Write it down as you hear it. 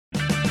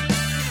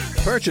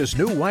Purchase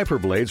new wiper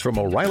blades from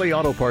O'Reilly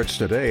Auto Parts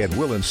today and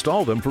we'll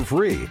install them for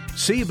free.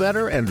 See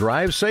better and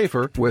drive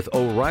safer with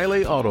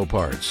O'Reilly Auto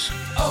Parts.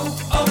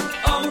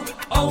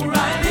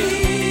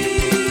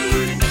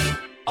 O'Reilly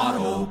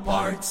Auto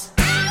Parts.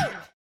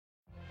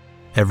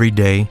 Every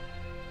day,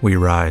 we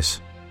rise,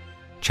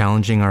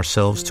 challenging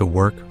ourselves to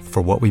work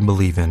for what we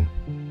believe in.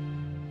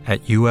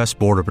 At U.S.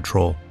 Border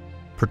Patrol,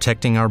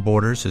 protecting our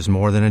borders is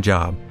more than a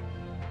job.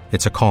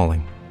 It's a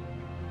calling.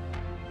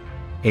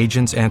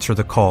 Agents answer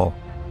the call,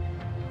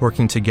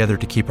 working together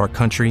to keep our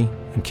country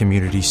and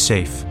communities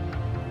safe.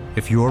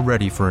 If you're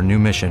ready for a new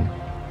mission,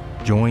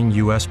 join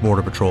U.S.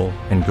 Border Patrol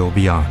and go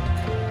beyond.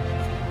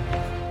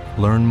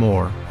 Learn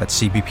more at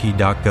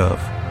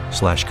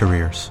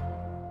cbp.gov/careers.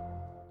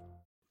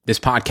 This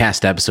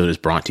podcast episode is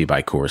brought to you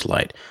by Coors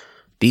Light.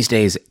 These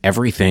days,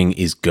 everything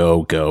is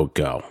go, go,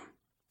 go.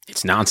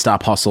 It's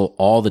nonstop hustle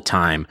all the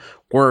time.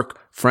 Work,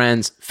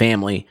 friends,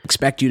 family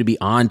expect you to be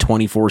on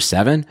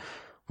 24/7.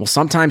 Well,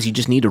 sometimes you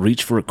just need to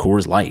reach for a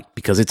Coors Light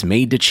because it's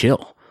made to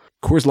chill.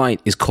 Coors Light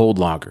is cold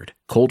lagered,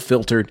 cold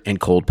filtered, and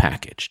cold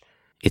packaged.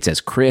 It's as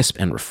crisp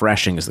and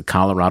refreshing as the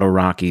Colorado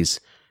Rockies.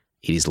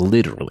 It is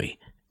literally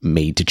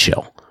made to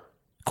chill.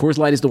 Coors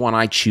Light is the one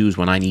I choose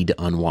when I need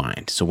to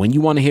unwind. So when you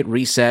want to hit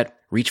reset,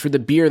 reach for the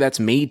beer that's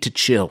made to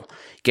chill.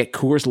 Get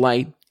Coors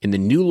Light in the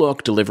new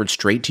look delivered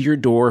straight to your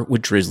door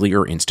with Drizzly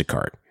or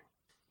Instacart.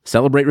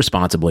 Celebrate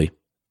responsibly.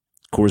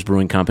 Coors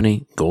Brewing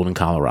Company, Golden,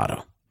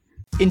 Colorado.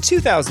 In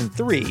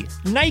 2003,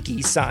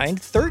 Nike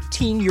signed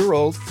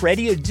 13-year-old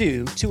Freddie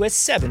Adu to a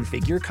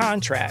 7-figure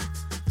contract.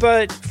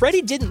 But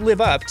Freddie didn't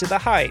live up to the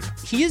hype.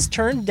 He has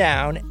turned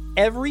down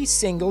every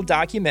single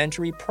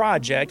documentary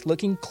project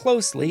looking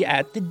closely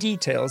at the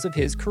details of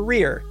his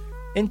career.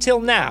 Until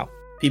now.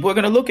 People are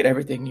going to look at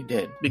everything you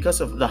did because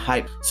of the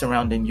hype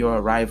surrounding your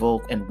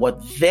arrival and what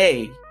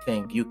they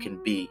think you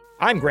can be.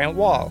 I'm Grant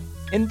Wall,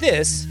 and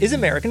this is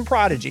American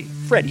Prodigy,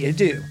 Freddie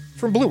Adu,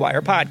 from Blue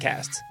Wire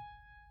Podcasts.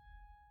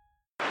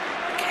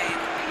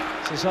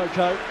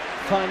 Sissoko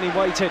finally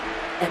waited.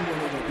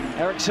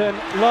 Eriksson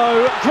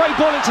low, great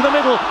ball into the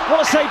middle. What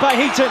a save by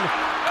Heaton.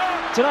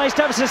 Tonight's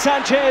Davinson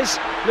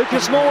Sanchez,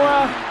 Lucas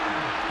Moura,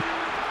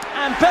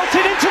 and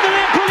belted into the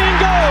net. Brilliant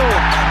goal.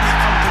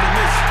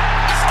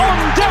 On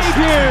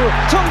debut,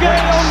 Tunge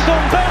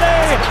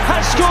Ndombele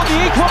has scored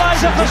the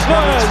equaliser for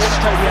Spurs.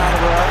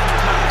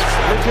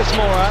 Lucas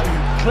Moura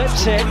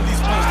clips it.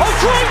 Oh,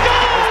 great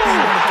goal!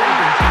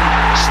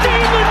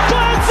 Stephen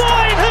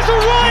Bergwijn has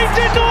arrived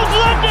in North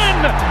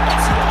London.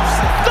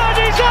 That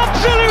is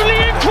absolutely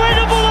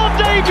incredible on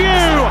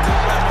debut.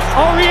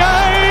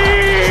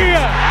 Aurier!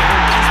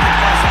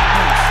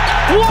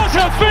 What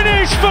a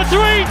finish for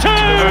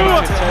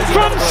 3-2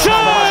 from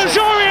Serge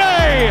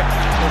Aurier!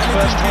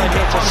 First time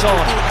here to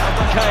Son.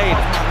 Kane.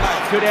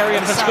 Good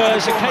area for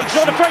Spurs, and Kane's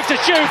not afraid to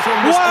shoot.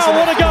 Wow,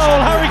 what a goal,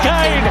 Harry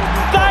Kane.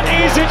 That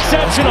is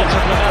exceptional.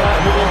 Lamela,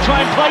 who will try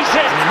and place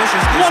it.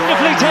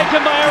 Wonderfully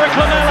taken by Eric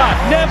Lamela.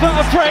 Never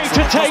afraid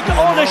to take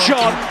on a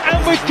shot,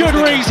 and with good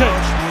reason.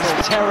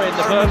 Terror in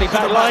the Burnley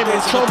back line, and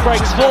Son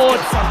breaks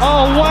forward.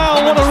 Oh wow,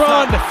 what a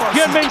run.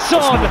 Heung-min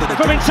Son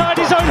from inside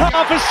his own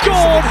half has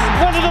scored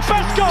one of the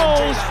best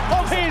goals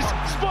of his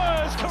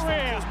Spurs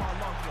career.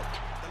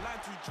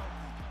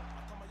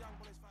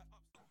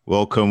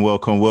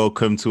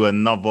 Welcome to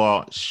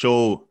another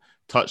show,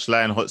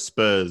 Touchline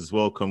Hotspurs.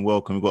 Welcome.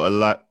 We've got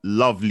a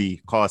lovely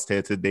cast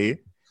here today.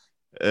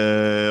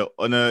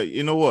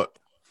 You know what?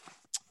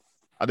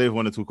 I don't even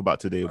want to talk about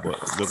today, but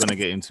we're going to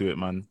get into it,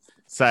 man.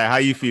 Sai, how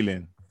you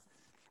feeling?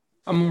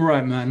 I'm all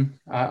right, man.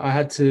 I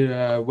had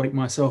to wake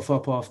myself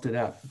up after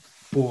that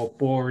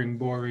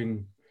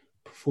boring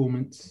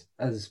performance,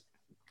 as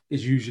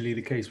is usually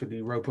the case with the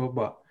Europa,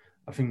 but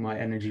I think my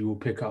energy will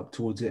pick up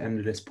towards the end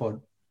of this pod.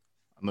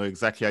 I know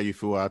exactly how you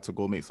feel. I had to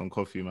go make some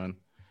coffee, man.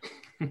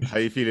 How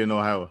you feeling,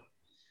 Ohio?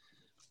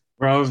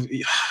 Bro,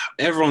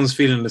 everyone's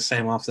feeling the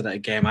same after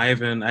that game. I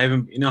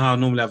even, you know how I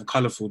normally have a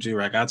colourful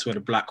durag? I had to wear the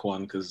black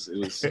one because it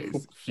was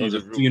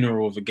a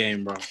funeral of a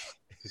game, bro.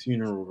 It's a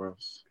funeral, bro.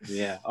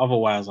 Yeah,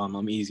 otherwise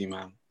I'm easy,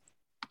 man.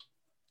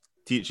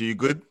 Teacher, you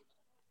good?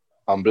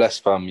 I'm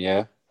blessed, fam,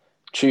 yeah.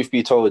 Truth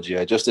be told,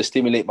 yeah, just to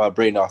stimulate my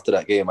brain after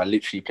that game, I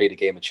literally played a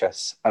game of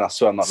chess. And I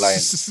swear I'm not lying.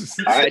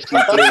 I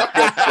actually played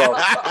chess, bro.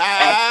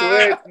 I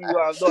swear to you,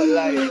 I'm not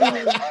lying,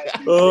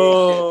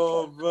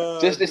 bro.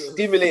 Man. Just to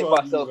stimulate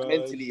myself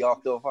mentally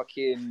after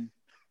fucking,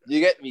 you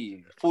get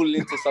me, falling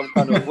into some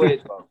kind of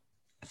void, fam.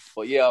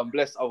 But yeah, I'm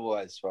blessed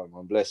otherwise, fam.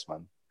 I'm blessed,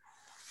 man.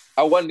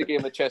 I won the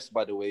game of chess,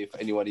 by the way, for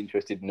anyone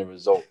interested in the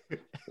result.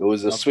 It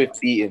was a swift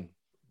beating.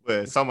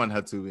 Well, someone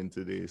had to win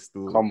today,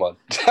 still. Come on.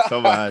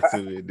 Someone had to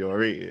win. They were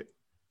rated.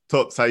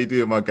 Tops, how you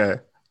doing, my guy?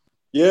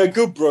 Yeah,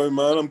 good, bro,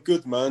 man. I'm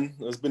good, man.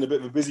 It's been a bit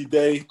of a busy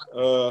day.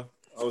 I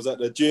was at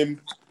the gym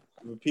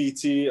with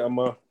PT, and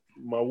my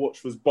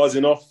watch was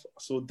buzzing off. I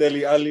saw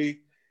Dele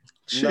Alli,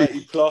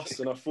 90 plus,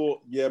 and I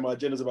thought, yeah, my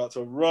agenda's about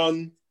to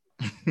run.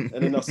 And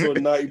then I saw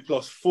 90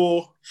 plus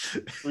 4,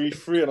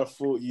 3-3, and I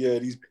thought, yeah,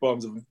 these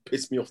bums have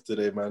pissed me off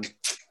today, man.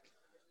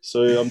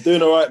 So I'm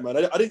doing all right, man.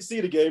 I didn't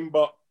see the game,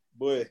 but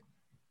boy,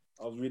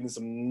 I was reading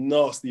some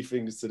nasty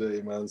things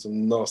today, man.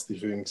 Some nasty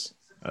things.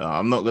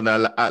 I'm not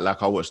gonna act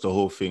like I watched the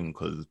whole thing,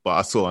 but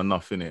I saw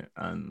enough in it.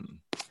 And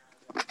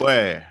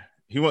boy,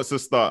 he wants to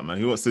start, man.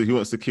 He wants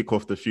to kick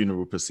off the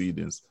funeral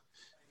proceedings.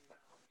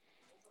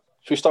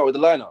 Should we start with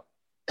the lineup?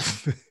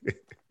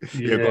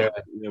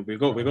 We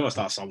got to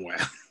start somewhere.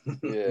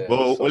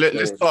 Well,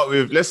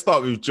 let's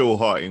start with Joe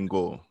Hart in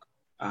goal.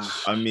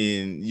 I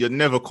mean, you're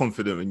never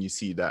confident when you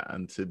see that,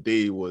 and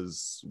today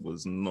was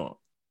not.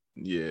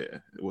 Yeah,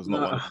 it was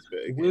not one of his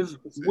better games.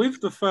 With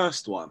the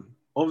first one,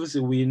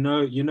 obviously you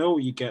know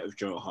what you get with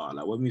Joe Hart.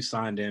 Like when we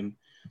signed him,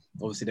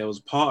 obviously there was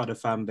part of the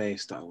fan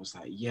base that was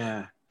like,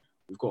 yeah,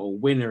 we've got a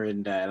winner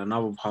in there, and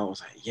another part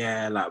was like,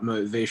 yeah, like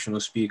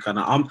motivational speaker. And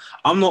I'm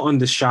not on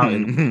the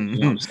shouting. You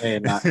know what I'm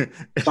saying? Like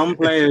some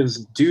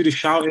players do the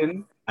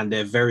shouting and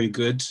they're very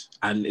good,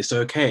 and it's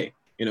okay.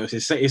 You know,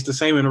 it's the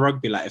same in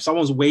rugby. Like if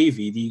someone's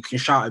wavy, you can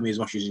shout at me as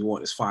much as you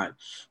want. It's fine.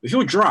 But if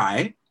you're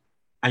dry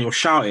and you're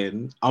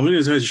shouting, I'm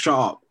going to shut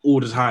up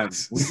all the time.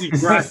 When you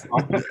dry,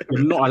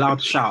 you're not allowed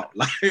to shout.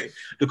 Like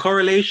the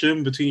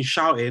correlation between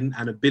shouting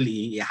and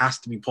ability, it has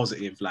to be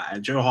positive. Like,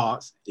 and Joe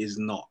Hart is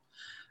not.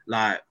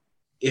 Like,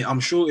 I'm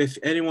sure if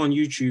anyone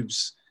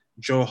YouTubes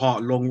Joe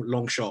Hart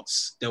long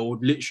shots, there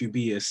would literally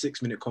be a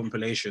 6-minute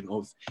compilation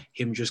of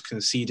him just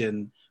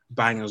conceding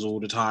bangers all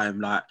the time.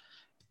 Like,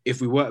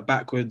 if we work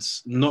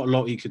backwards, not a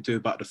lot he could do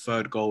about the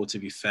third goal. To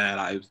be fair,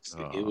 like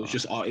it was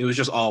just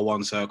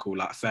R1 circle.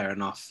 Like fair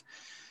enough.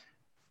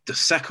 The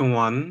second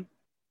one,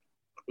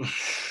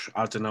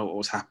 I don't know what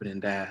was happening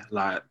there.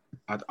 Like,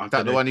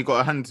 the one he got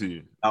a hand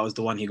to? That was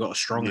the one he got a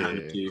strong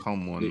hand to.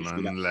 Come on,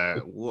 man!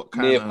 Like what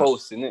kind near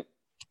post, innit?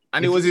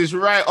 And it was his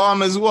right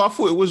arm as well. I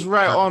thought it was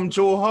right arm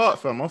Joe Hart,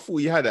 fam. I thought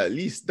he had at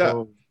least that.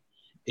 So,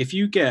 if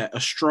you get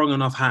a strong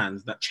enough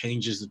hand that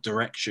changes the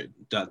direction,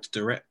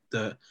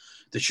 the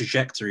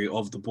trajectory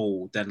of the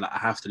ball, then like I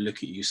have to look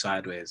at you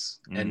sideways.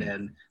 And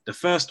then the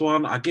first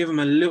one, I give him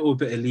a little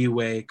bit of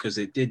leeway because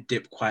it did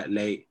dip quite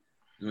late.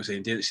 You know what I'm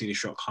saying? Didn't see the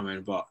shot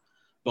coming, but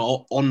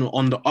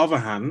on the other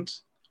hand,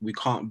 we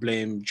can't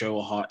blame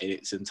Joe Hart in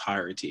its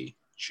entirety.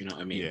 Do you know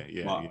what I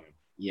mean?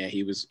 Yeah,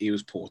 he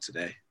was poor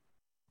today.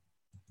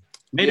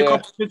 Made a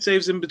couple of good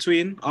saves in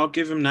between. I'll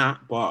give him that.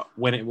 But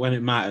when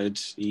it mattered,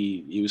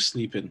 he was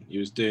sleeping. He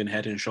was doing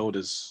head and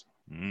shoulders.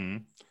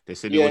 They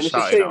said he was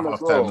shouting at half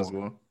time as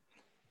well.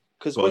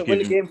 Because when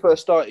the game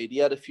first started, he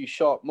had a few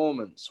sharp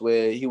moments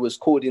where he was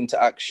called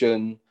into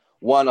action.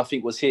 One, I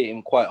think, was hitting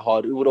him quite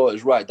hard. Although it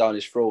was right down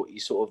his throat, he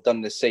sort of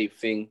done the safe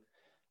thing.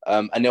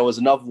 And there was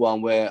another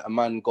one where a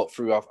man got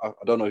through. I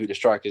don't know who the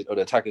striker or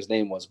the attacker's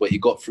name was, but he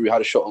got through,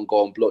 had a shot on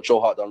goal, and blocked. Joe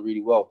Hart done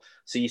really well.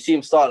 So you see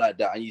him start like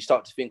that, and you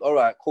start to think, all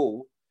right,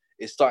 cool.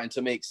 It's starting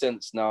to make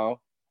sense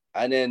now.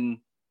 And then,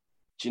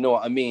 do you know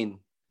what I mean?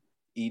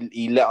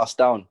 He let us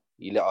down.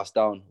 He let us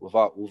down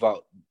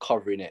without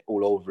covering it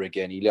all over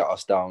again. He let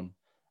us down.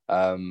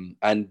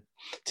 And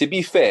to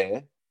be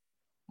fair,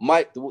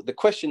 the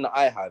question that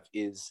I have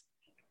is,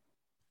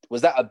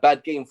 was that a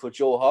bad game for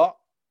Joe Hart?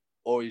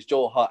 Or is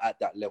Joe Hart at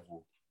that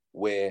level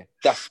where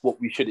that's what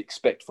we should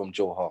expect from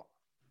Joe Hart?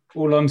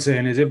 All I'm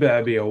saying is it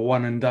better be a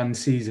one and done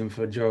season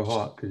for Joe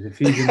Hart, because if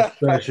he's in the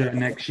first shirt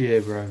next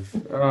year,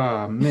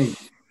 bro, mate,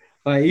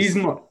 like he's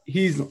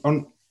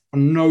on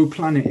no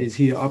planet is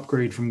he an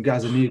upgrade from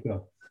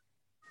Gazzaniga.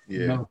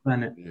 Yeah, no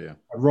planet. Yeah,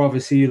 I'd rather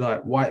see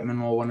like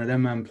Whiteman or one of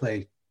them man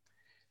play.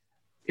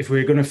 If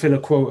we're gonna fill a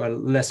quota,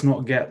 let's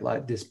not get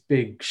like this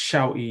big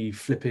shouty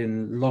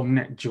flipping long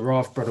neck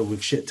giraffe brother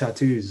with shit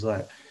tattoos.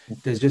 Like,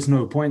 there's just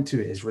no point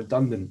to it. It's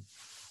redundant.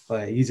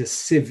 Like, he's a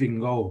sieve in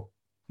goal.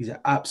 He's an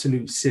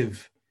absolute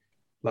sieve.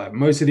 Like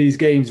most of these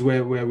games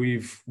where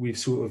we've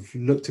sort of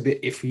looked a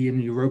bit iffy in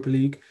the Europa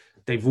League,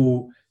 they've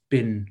all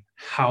been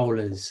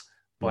howlers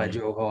by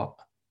Joe Hart.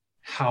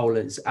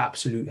 Howlers,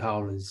 absolute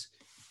howlers.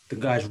 The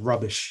guy's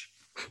rubbish.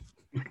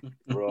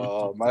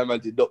 Bro, my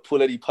man did not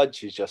pull any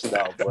punches just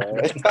now, bro.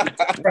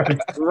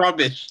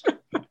 Rubbish.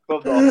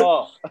 From the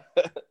heart.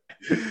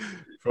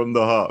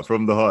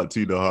 From the heart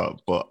to the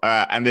heart. But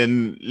and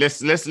then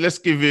let's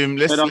give him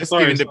let's give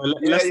him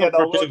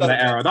the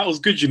error. That was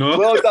good, you know.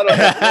 Well done on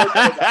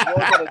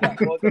that.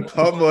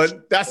 Come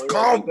on, that's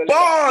called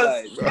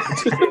bars.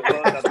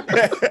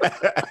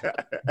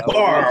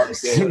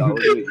 Bars.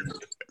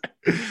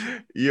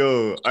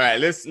 Yo, all right,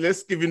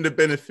 let's give him the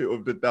benefit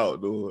of the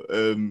doubt though.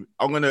 I'm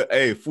gonna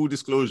full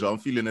disclosure, I'm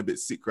feeling a bit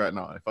sick right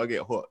now. If I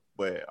get hot,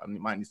 boy, I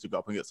might need to go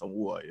up and get some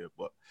water, yeah.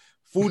 But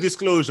full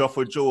disclosure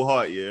for Joe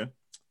Hart, yeah.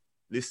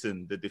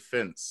 Listen, the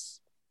defense,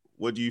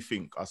 what do you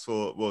think? I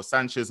saw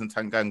Sanchez and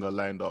Tanganga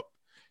lined up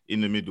in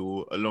the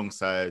middle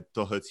alongside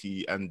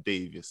Doherty and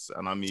Davis.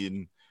 And I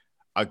mean,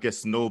 I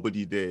guess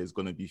nobody there is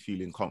gonna be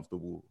feeling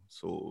comfortable.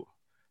 So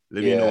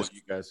let me know what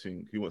you guys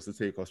think. Who wants to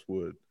take us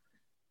forward?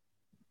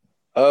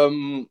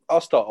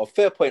 I'll start off.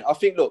 Fair point. I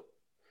think, look,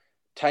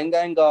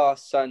 Tanganga,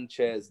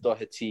 Sanchez,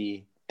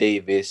 Doherty,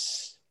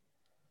 Davis,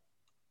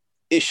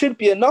 it should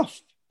be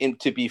enough.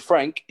 To be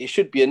frank, it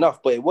should be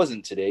enough, but it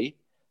wasn't today.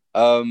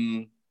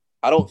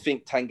 I don't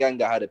think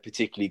Tanganga had a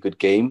particularly good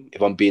game,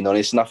 if I'm being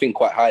honest. Nothing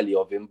quite highly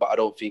of him, but I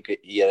don't think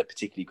he had a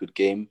particularly good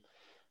game.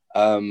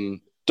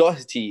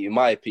 Doherty, in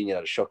my opinion,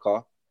 had a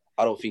shocker.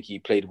 I don't think he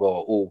played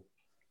well at all.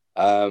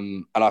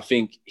 And I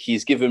think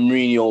he's given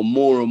Mourinho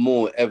more and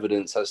more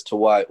evidence as to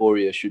why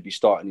Aurier should be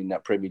starting in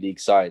that Premier League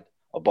side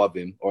above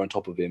him or on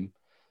top of him.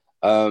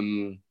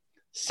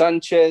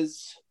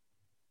 Sanchez,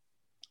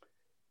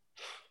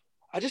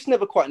 I just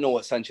never quite know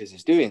what Sanchez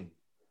is doing.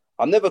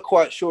 I'm never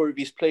quite sure if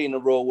he's playing a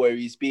role where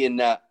he's being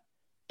that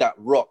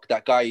rock,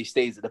 that guy who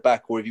stays at the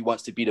back, or if he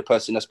wants to be the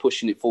person that's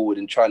pushing it forward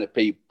and trying to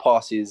play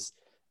passes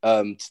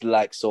to the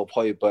likes of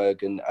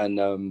Højbjerg and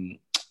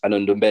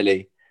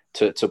Ndombele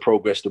to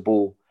progress the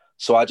ball.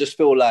 So I just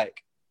feel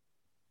like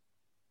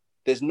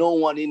there's no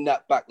one in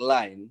that back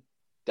line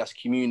that's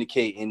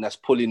communicating, that's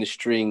pulling the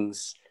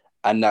strings,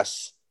 and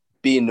that's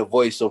being the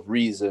voice of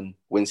reason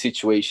when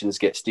situations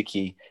get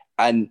sticky.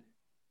 And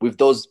with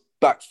those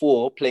back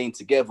four playing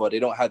together, they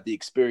don't have the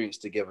experience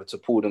together to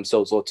pull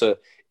themselves or to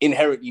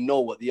inherently know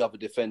what the other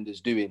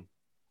defender's doing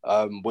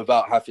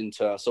without having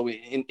to. So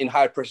in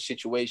high pressure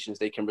situations,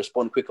 they can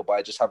respond quicker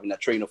by just having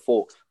that train of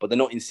thought, but they're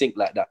not in sync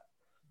like that.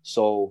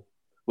 So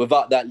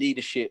without that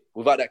leadership,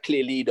 without that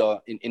clear leader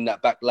in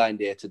that back line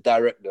there to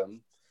direct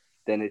them,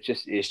 then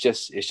it's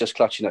just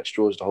clutching at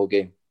straws the whole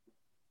game.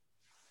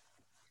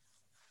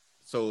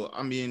 So,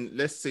 I mean,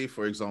 let's say,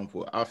 for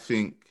example, I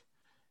think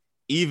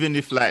even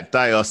if like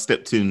Dyer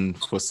stepped in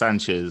for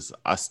Sanchez,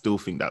 I still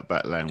think that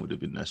back line would have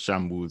been a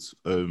shambles.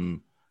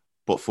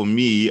 But for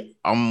me,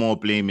 I'm more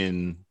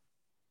blaming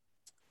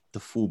the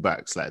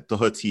fullbacks like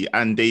Doherty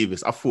and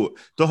Davis. I thought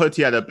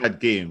Doherty had a bad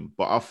game,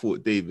 but I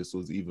thought Davis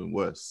was even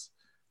worse.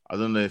 I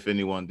don't know if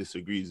anyone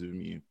disagrees with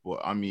me,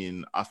 but I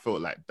mean, I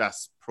felt like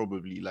that's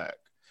probably like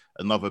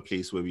another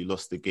place where we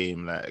lost the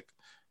game. Like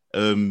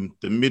the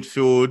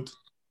midfield,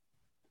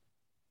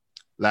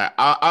 like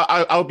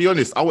I'll be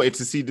honest, I wanted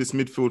to see this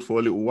midfield for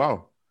a little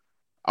while.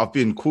 I've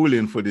been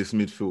calling for this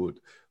midfield,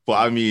 but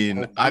I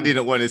mean, I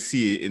didn't want to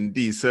see it in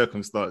these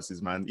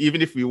circumstances, man.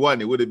 Even if we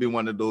won, it would have been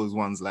one of those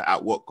ones like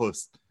at what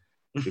cost?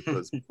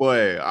 Because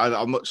boy,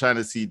 I'm not trying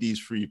to see these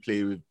three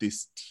play with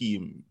this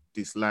team,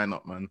 this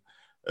lineup, man.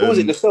 What was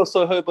it? The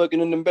Celso,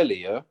 Højbjerg and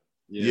Ndombele,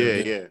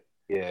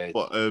 yeah.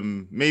 But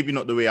maybe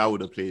not the way I would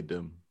have played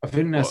them. I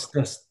think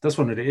that's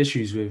one of the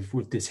issues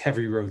with this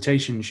heavy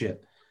rotation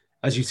shit.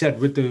 As you said,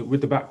 with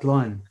the back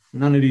line,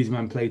 none of these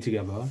men play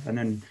together, and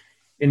then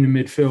in the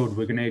midfield,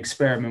 we're going to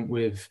experiment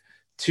with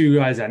two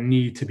guys that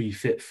need to be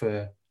fit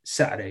for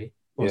Saturday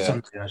or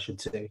Sunday, I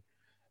should say.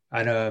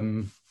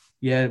 And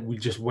we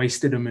just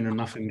wasted them in a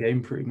nothing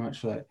game, pretty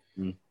much. Like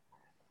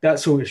that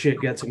sort of shit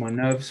gets on my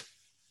nerves,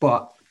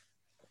 but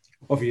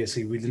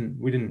obviously we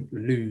didn't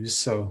lose,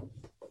 so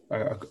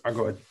I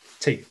got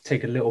to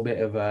take a little bit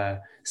of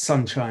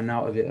sunshine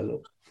out of it a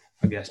little,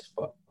 I guess.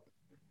 But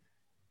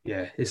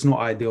yeah, it's not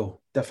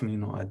ideal. Definitely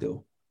not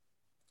ideal.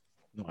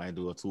 Not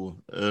ideal at all.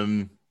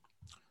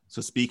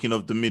 So speaking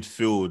of the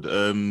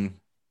midfield,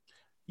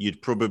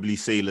 you'd probably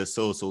say Lo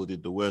Celso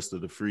did the worst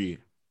of the three.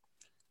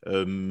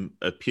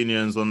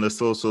 Opinions on Lo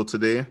Celso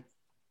today?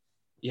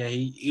 Yeah,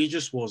 he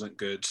just wasn't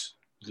good.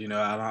 You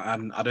know,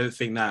 and I don't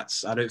think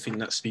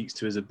that speaks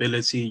to his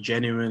ability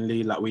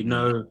genuinely. Like, we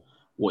know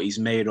what he's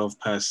made of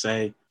per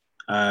se.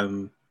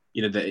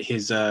 You know, that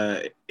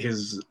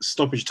his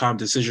stoppage time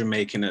decision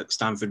making at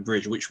Stamford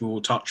Bridge, which we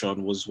will touch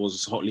on,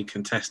 was hotly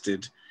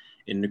contested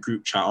in the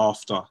group chat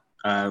after.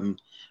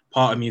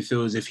 Part of me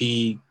feels if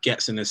he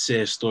gets an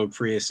assist or a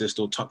pre-assist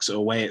or tucks it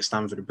away at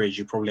Stamford Bridge,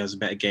 he probably has a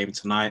better game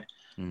tonight.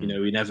 You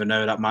know, we never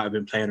know. That might have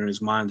been playing on his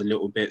mind a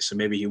little bit. So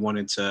maybe he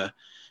wanted to.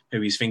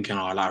 Maybe he's thinking,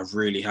 I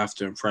really have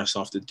to impress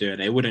after doing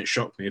it. It wouldn't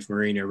shock me if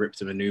Mourinho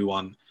ripped him a new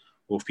one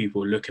or if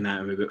people were looking at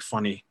him a bit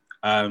funny.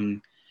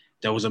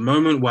 There was a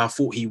moment where I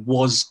thought he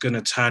was going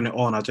to turn it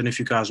on. I don't know if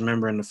you guys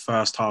remember in the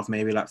first half,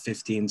 maybe like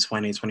 15,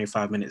 20,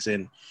 25 minutes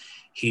in,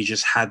 he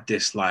just had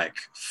this like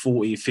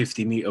 40,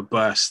 50 meter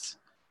burst,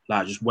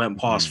 like just went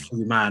past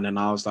three man. And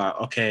I was like,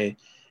 okay,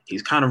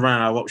 he's kind of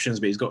running out of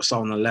options, but he's got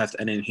someone on the left.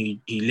 And then he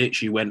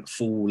literally went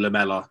full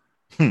Lamella.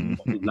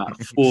 Like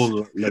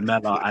full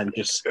Lamella, and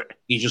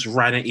he just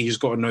ran it. He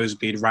just got a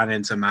nosebleed, ran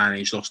into man, and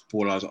he just lost the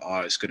ball. I was like, oh,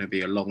 it's going to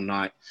be a long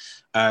night.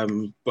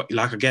 But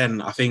like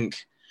again, I think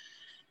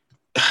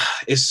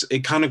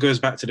it kind of goes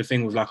back to the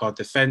thing with like our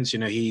defense. You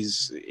know, he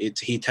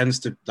tends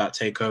to like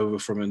take over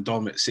from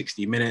Ndom at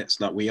 60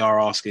 minutes. Like, we are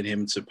asking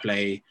him to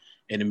play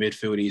in a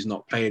midfield he's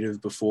not played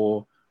with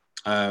before.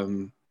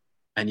 And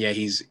yeah,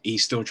 he's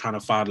still trying to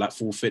find like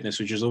full fitness,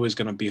 which is always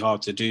going to be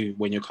hard to do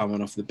when you're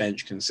coming off the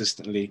bench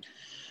consistently.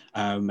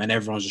 And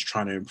everyone's just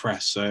trying to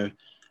impress. So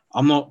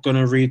I'm not going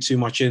to read too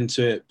much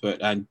into it, but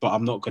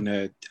I'm not going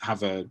to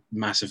have a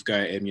massive go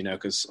at him, you know,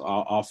 because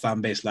our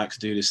fan base likes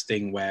to do this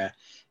thing where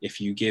if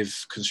you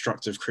give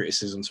constructive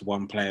criticism to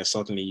one player,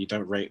 suddenly you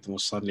don't rate them, or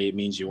suddenly it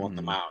means you want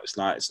them out. It's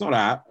like, it's not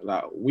that.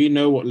 Like, we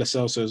know what Lo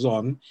Celso is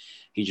on.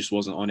 He just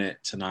wasn't on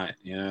it tonight.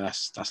 You know,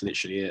 that's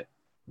literally it.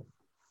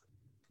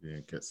 Yeah,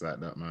 it gets like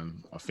that,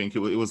 man. I think it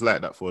was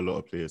like that for a lot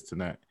of players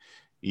tonight.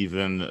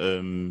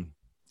 Even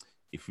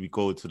if we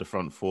go to the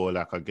front four,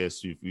 like I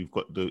guess we've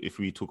got if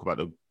we talk about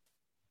the.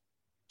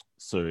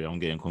 Sorry, I'm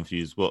getting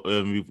confused. But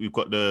we've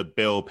got the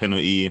Bale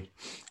penalty,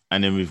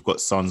 and then we've got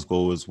Son's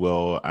goal as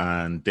well,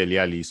 and Dele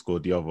Alli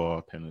scored the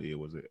other penalty.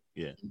 Was it?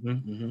 Yeah.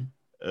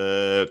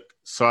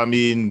 So I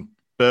mean,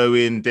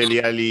 Berwin,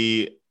 Dele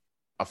Alli.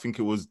 I think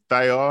it was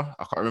Dyer.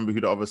 I can't remember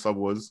who the other sub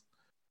was.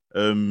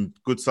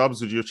 Good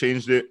subs. Would you have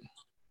changed it?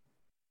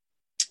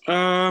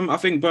 I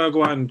think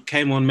Bergwijn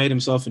came on, made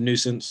himself a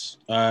nuisance.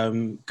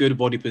 Good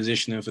body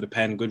positioning for the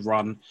pen, good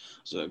run.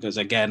 Because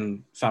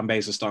again, fan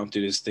base is starting to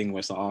do this thing where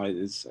it's like,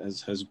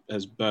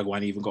 has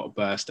Bergwijn even got a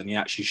burst? And he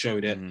actually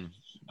showed it.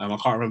 I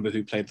can't remember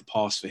who played the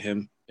pass for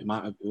him. It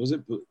might have, was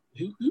it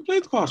who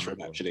played the pass for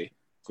him actually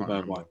for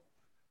Bergwijn?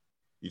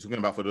 You're talking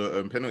about for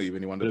the penalty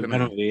when he won the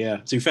penalty? Yeah.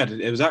 To be fair,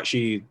 it was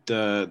actually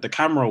the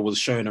camera was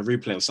showing a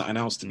replay of something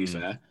else. To be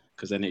fair,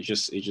 because then it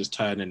just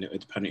turned and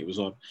the penalty was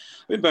on.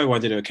 I think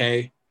Bergwijn did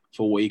okay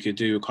for what he could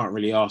do. Can't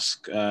really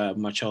ask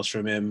much else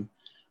from him.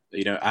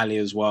 You know, Ali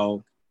as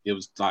well. It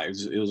was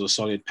a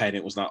solid pen.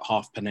 It was like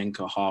half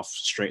Panenka, half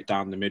straight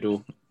down the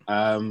middle.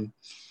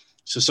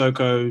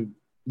 Sissoko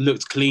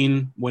looked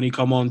clean when he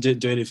come on.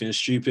 Didn't do anything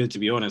stupid. To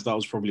be honest, that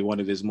was probably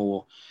one of his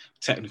more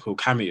technical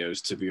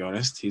cameos. To be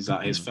honest, he's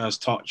like his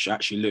first touch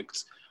actually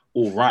looked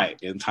all right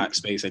in tight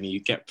space, and you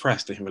get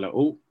pressed, and you're like,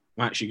 oh,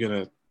 I'm actually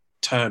gonna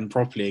turn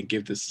properly and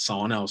give this to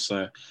someone else.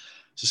 So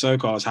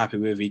Sissoko, I was happy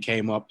with. He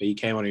came on,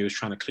 he was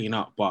trying to clean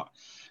up. But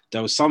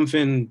there was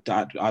something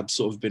that I'd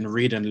sort of been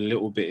reading a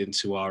little bit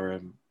into our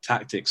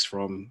tactics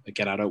from,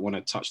 again, I don't want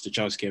to touch the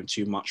Chelsea game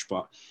too much,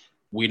 but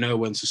we know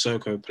when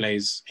Sissoko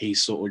plays, he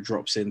sort of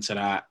drops into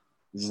that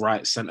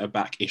right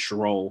centre-back-ish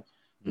role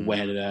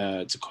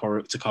where to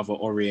cover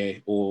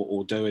Aurier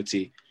or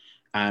Doherty.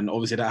 And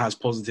obviously that has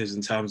positives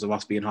in terms of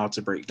us being hard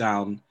to break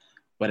down.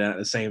 But at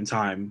the same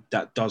time,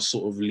 that does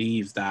sort of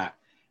leave that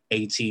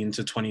 18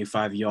 to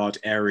 25 yard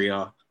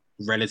area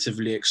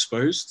relatively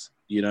exposed,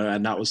 you know,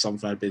 and that was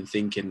something I'd been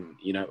thinking,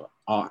 you know,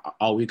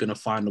 are we going to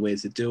find a way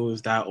to deal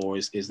with that, or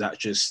is that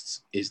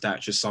just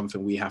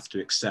something we have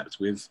to accept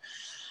with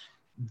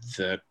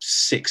the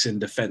six in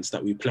defence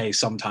that we play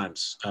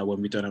sometimes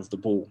when we don't have the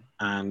ball?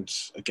 And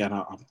again,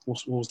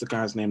 what was the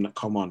guy's name that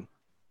come on?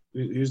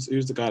 Who's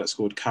the guy that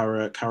scored?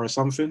 Kara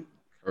something?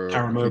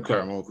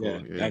 Karamoko.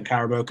 Yeah. And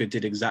Karamoko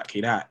did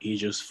exactly that. He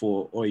just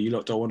thought, oh, you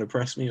lot don't want to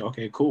press me?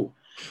 Okay, cool.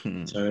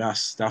 So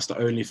that's the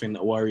only thing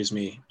that worries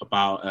me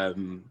about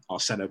our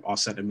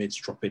centre mids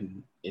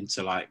dropping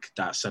into like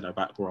that centre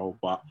back role.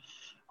 But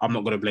I'm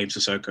not going to blame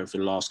Sissoko for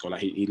the last goal.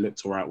 Like he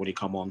looked all right when he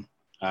come on.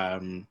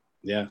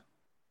 Yeah.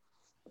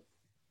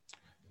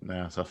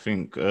 So I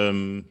think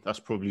that's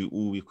probably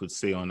all we could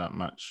say on that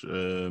match.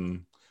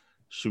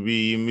 Should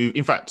we move?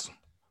 In fact,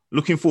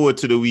 looking forward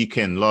to the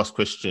weekend. Last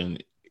question: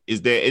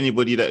 is there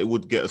anybody that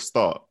would get a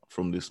start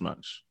from this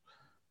match?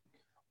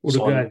 All the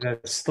guys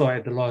that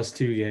started the last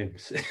two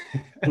games.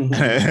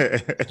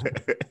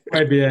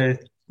 Maybe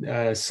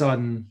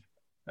Son,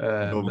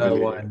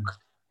 Bergwijn,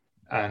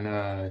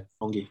 and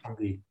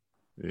Hongi.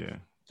 Yeah,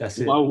 that's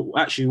it. Well,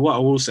 actually, what I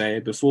will say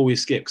before we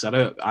skip, because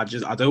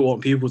I don't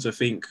want people to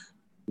think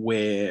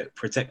we're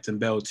protecting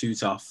Bale too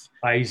tough.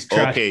 He's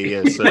trash. Okay,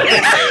 yes.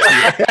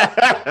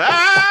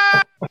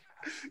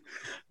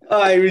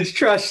 He was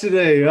trash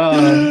today.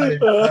 I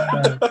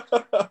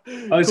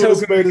was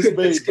hoping we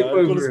could skip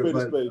over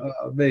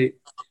it, mate.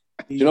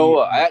 You know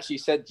what? I actually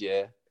said,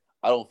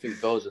 I don't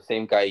think Bale's the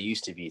same guy he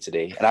used to be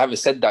today. And I haven't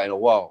said that in a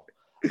while.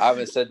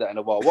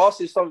 Whilst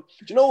there's some...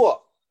 Do you know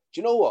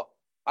what?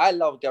 I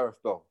love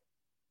Gareth Bale.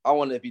 I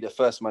want to be the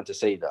first man to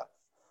say that.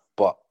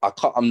 But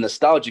I'm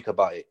nostalgic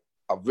about it.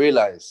 I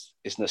realise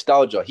it's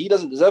nostalgia. He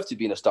doesn't deserve to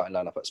be in a starting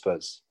lineup at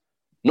Spurs.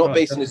 Not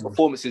based on his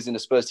performances in the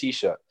Spurs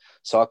t-shirt.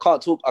 So I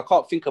can't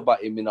think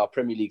about him in our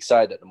Premier League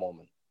side at the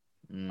moment.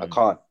 I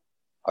can't.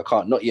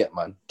 Not yet,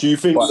 man. Do you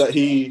think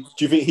he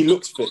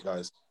looks fit,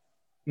 guys?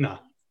 No.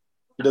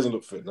 He doesn't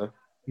look fit, no?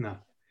 No.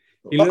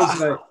 He looks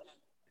like...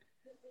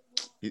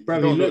 He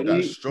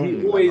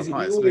always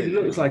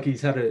looks like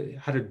he's had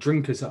a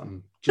drink or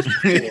something. Just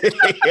he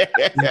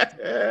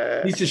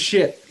needs to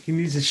shit. He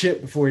needs to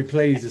shit before he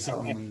plays or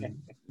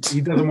something. He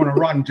doesn't want to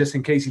run just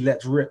in case he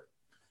lets rip.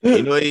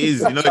 You know what it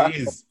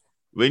is.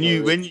 When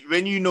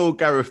you know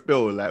Gareth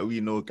Bale, like we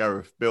know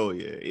Gareth Bale,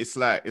 it's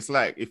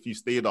like if you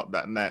stayed up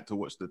that night to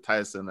watch the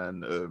Tyson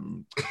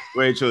and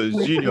Rachel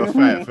Jr.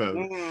 fight,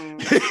 fam.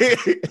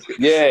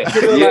 Yeah.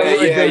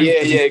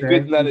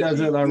 Good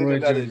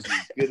analogy.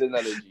 Good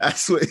analogy.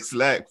 That's what it's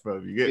like,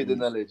 fam. You get good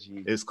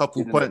analogy. There's a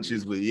couple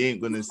punches, but you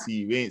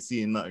ain't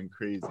seeing nothing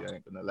crazy. I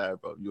ain't gonna lie,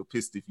 bro. You're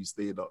pissed if you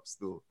stayed up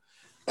still.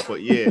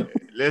 But yeah,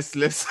 let's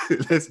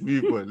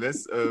move on.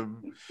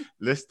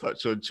 Let's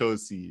touch on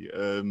Chelsea.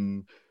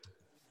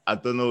 I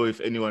don't know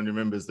if anyone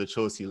remembers the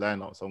Chelsea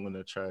lineup, so I'm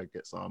gonna try to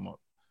get some up.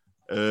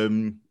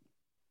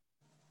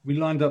 We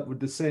lined up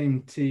with the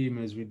same team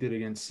as we did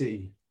against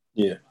City.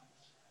 Yeah.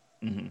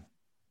 Mm-hmm.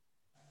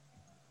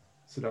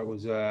 So that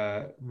was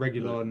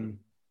Reguilon,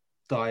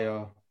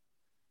 Dyer,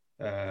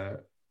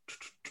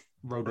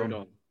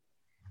 Rodon.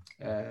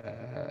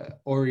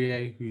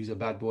 Aurier, who's a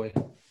bad boy,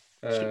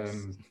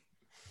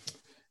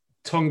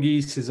 Tongi,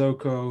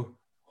 Sissoko,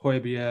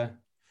 Højbjerg,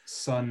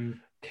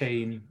 Son,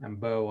 Kane, and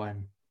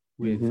Bergwijn,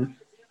 with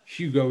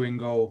Hugo in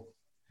goal,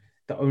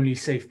 the only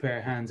safe pair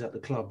of hands at the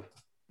club.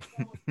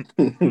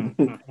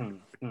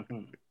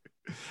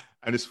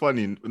 And it's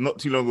funny, not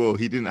too long ago,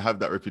 he didn't have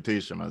that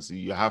reputation, man. So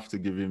you have to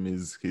give him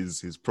his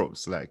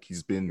props. Like,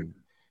 he's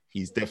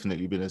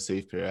definitely been a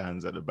safe pair of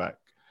hands at the back.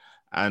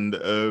 And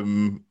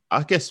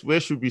I guess, where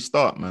should we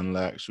start, man?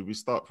 Like, should we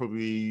start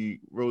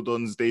probably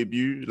Rodon's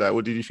debut? Like,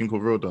 what did you think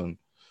of Rodon?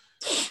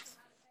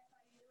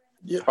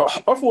 Yeah,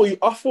 I thought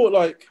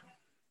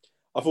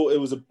it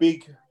was a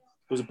big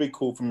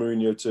call for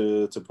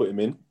Mourinho to put him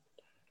in.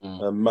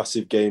 A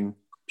massive game,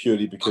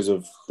 purely because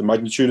of the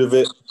magnitude of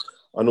it,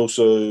 and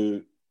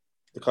also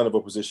the kind of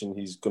opposition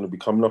he's going to be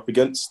coming up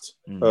against.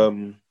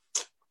 I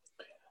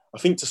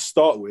think to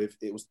start with,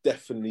 it was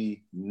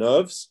definitely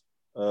nerves.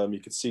 You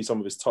could see some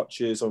of his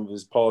touches, some of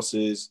his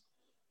passes.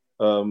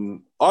 I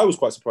was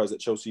quite surprised that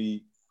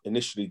Chelsea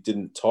initially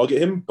didn't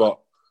target him, but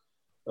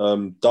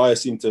Dyer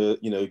seemed to,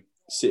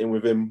 sit in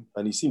with him,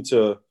 and he seemed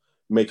to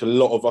make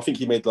I think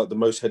he made like the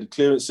most headed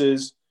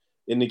clearances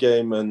in the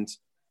game, and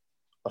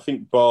I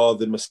think bar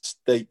the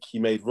mistake he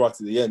made right at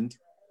the end,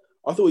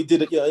 I thought he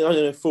did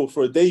it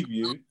for a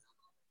debut,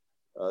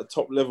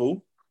 top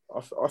level.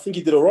 I think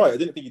he did all right. I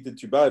didn't think he did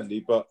too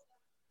badly, but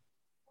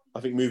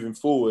I think moving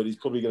forward, he's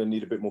probably going to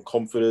need a bit more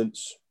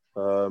confidence,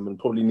 and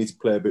probably need to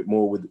play a bit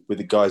more with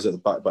the guys at the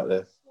back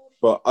there.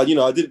 But I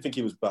didn't think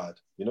he was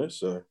bad,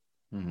 so.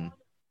 Mm-hmm.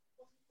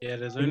 Yeah,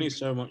 there's only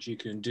so much you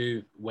can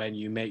do when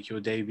you make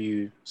your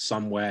debut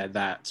somewhere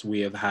that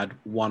we have had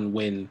one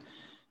win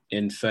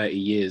in 30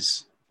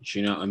 years. Do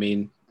you know what I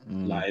mean?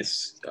 Like,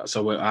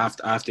 I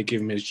have to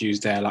give him his dues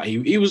there. Like,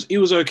 he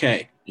was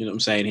okay. You know what I'm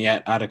saying? He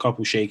had a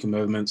couple shaky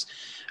moments.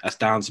 That's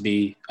down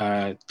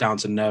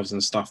to nerves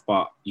and stuff.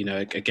 But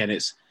again,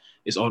 it's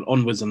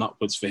onwards and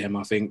upwards for him.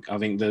 I think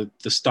the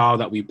style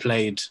that we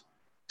played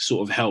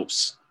sort of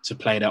helps to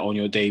play that on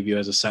your debut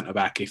as a centre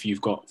back if you've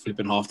got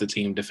flipping half the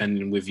team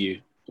defending with you,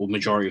 or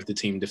majority of the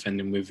team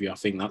defending with you. I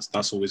think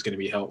that's always going to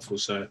be helpful.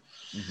 So,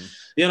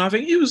 and I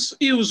think he was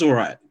all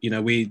right.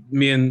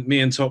 Me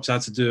and Tops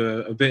had to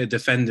do a bit of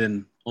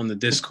defending on the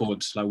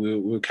Discord. Like, we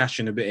were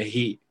catching a bit of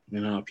heat.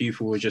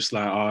 People were just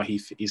like,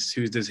 he's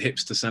who's this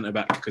hipster centre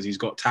back because he's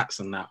got tats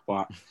and that.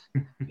 But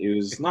he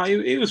was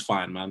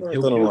fine, man. He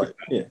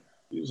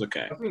was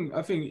okay.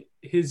 I think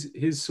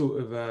his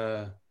sort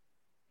of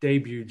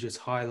debut just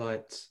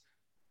highlights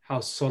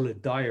how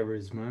solid Dyer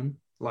is, man.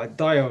 Like,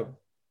 Dyer,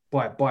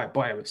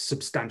 by a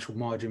substantial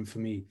margin for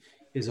me,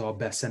 is our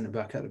best centre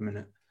back at the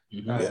minute.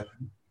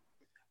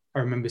 I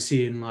remember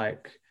seeing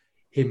like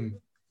him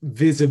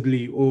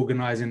visibly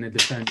organising the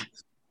defence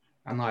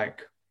and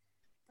like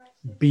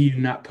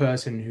being that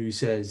person who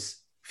says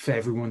for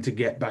everyone to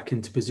get back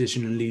into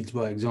position and leads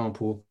by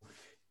example.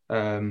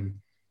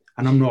 And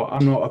I'm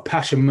not a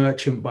passion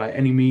merchant by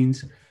any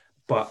means,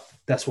 but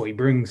that's what he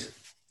brings.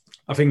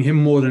 I think him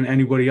more than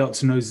anybody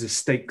else knows the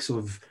stakes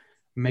of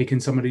making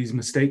some of these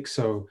mistakes.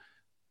 So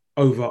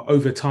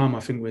over time,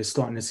 I think we're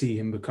starting to see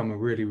him become a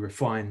really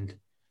refined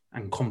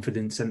and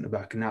confident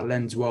centre-back, and that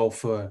lends well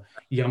for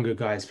younger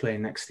guys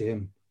playing next to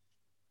him.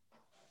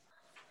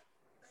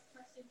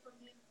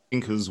 I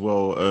think as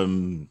well,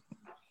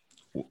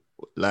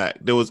 like,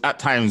 there was at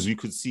times we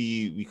could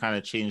see we kind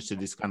of changed to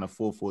this kind of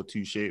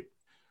 4-4-2 shape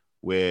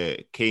where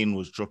Kane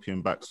was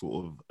dropping back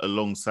sort of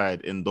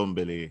alongside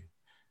Ndombele.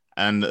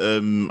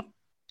 And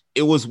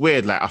it was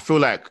weird. Like, I feel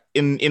like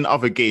in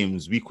other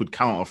games we could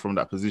counter from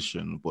that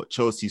position, but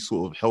Chelsea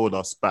sort of held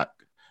us back.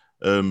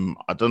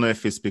 I don't know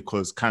if it's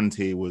because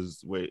Kante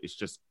was where it's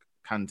just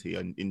Kante,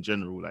 and in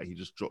general, like, he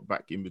just dropped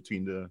back in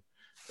between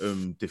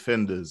the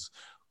defenders.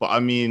 But I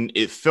mean,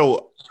 it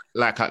felt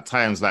like at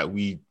times like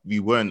we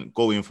weren't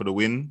going for the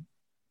win.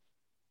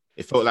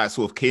 It felt like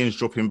sort of Kane's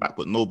dropping back,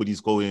 but nobody's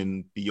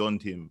going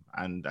beyond him,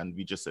 and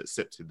we just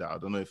accepted that. I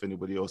don't know if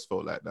anybody else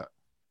felt like that.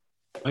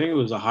 I think it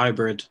was a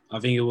hybrid. I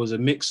think it was a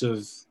mix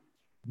of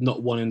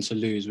not wanting to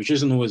lose, which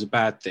isn't always a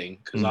bad thing,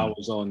 because I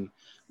was on,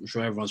 I'm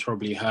sure everyone's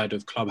probably heard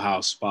of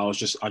Clubhouse, but I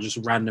just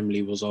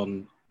randomly was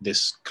on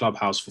this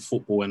Clubhouse for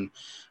football, and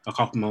a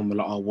couple of men were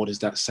like, oh, what does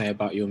that say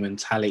about your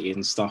mentality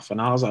and stuff?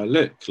 And I was like,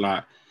 look,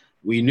 like,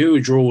 we knew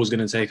a draw was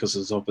going to take us to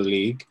the top of the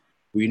league.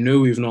 We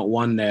knew we've not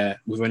won there.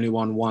 We've only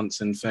won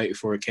once in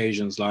 34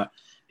 occasions. Like,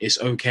 it's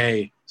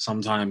okay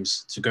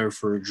sometimes to go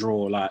for a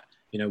draw. Like,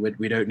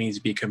 we don't need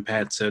to be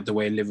compared to the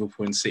way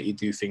Liverpool and City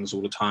do things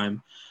all the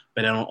time.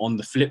 But then on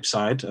the flip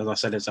side, as I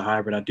said, it's a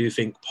hybrid. I do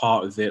think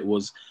part of it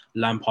was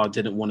Lampard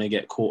didn't want to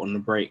get caught on the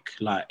break.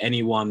 Like,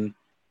 anyone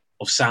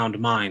of sound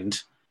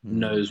mind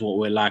knows what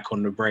we're like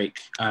on the break.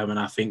 And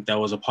I think there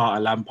was a part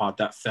of Lampard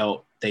that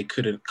felt they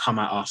couldn't come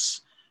at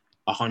us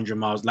 100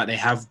 miles. Like, they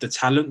have the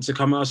talent to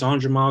come at us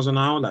 100 miles an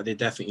hour. Like, they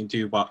definitely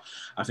do. But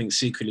I think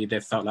secretly they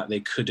felt like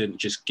they couldn't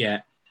just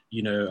get,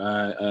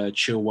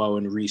 Chilwell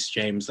and Reece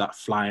James that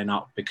flying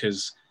up,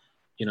 because,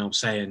 you know what I'm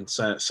saying,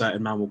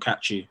 certain man will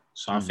catch you.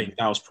 So I think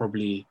it was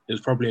probably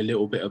a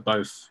little bit of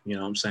both. You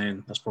know what I'm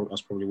saying? That's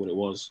probably what it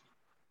was.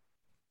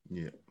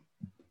 Yeah.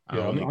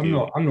 Yeah, I'm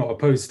not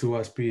opposed to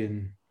us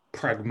being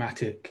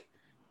pragmatic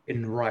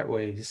in the right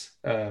ways.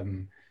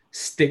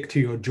 Stick to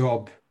your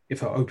job.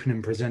 If an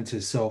opening presents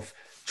itself,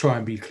 try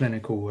and be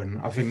clinical. And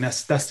I think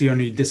that's the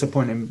only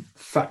disappointing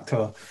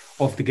factor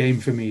of the game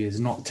for me, is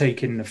not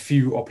taking the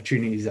few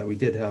opportunities that we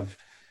did have.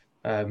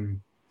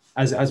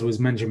 As was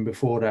mentioned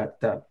before,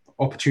 that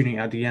opportunity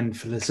at the end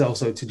for Lo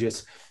Celso to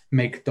just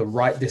make the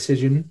right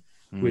decision,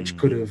 which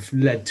could have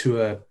led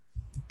to a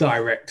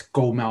direct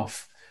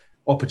goalmouth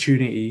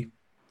opportunity.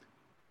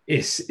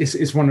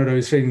 It's one of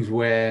those things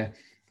where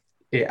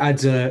it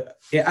adds an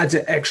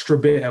extra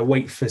bit of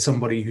weight for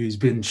somebody who's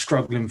been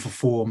struggling for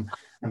form,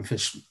 and for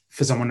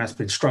someone that's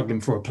been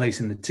struggling for a place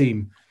in the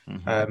team.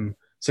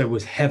 So it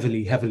was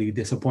heavily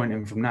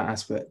disappointing from that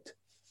aspect.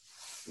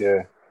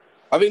 Yeah,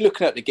 I think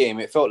looking at the game,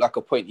 it felt like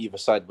a point either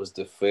side was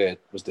the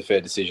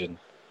fair decision,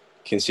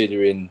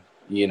 considering,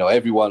 you know,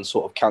 everyone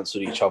sort of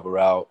cancelled each other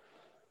out.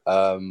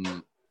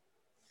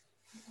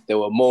 There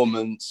were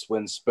moments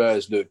when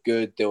Spurs looked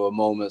good. There were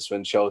moments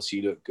when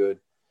Chelsea looked good.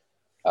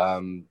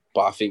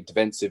 But I think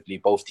defensively,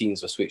 both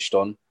teams were switched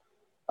on.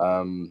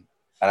 And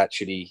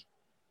actually,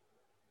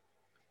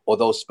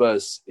 although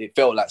it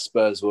felt like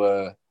Spurs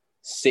were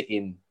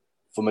sitting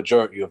for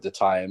majority of the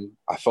time,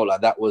 I felt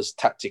like that was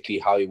tactically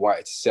how he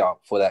wanted to set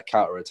up for that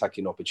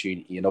counter-attacking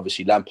opportunity. And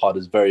obviously Lampard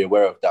is very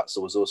aware of that,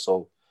 so was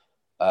also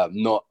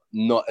not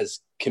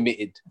as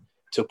committed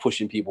to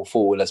pushing people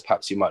forward as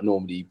perhaps he might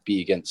normally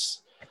be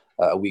against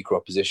a weaker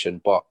opposition.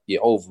 But yeah,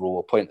 overall,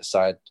 a point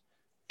aside,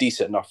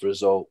 decent enough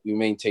result. We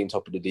maintain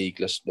top of the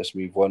league. Let's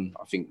move on.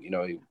 I think, you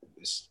know,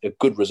 it's a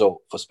good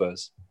result for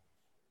Spurs.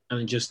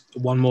 And just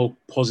one more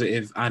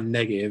positive and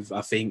negative.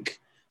 I think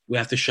we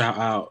have to shout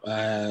out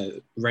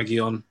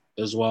Reguilon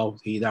as well.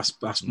 That's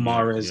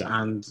Mahrez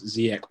and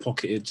Ziyech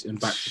pocketed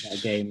and back to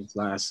that game.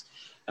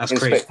 That's in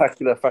crazy.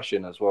 Spectacular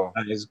fashion as well.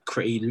 That is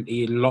crazy.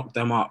 He locked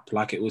them up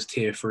like it was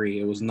tier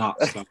 3. It was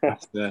nuts.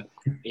 Like,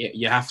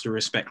 you have to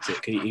respect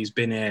it. He's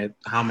been here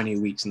how many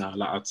weeks now?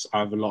 Like, I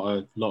have a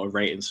lot of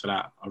ratings for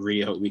that. I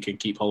really hope we can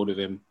keep hold of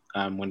him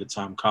when the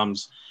time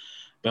comes.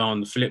 But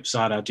on the flip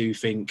side, I do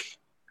think,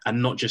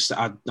 and not just,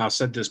 I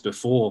said this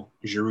before,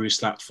 Giroud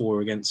slapped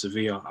 4 against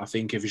Sevilla. I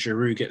think if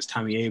Giroud gets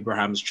Tammy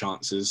Abraham's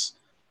chances,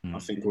 I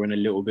think we're in a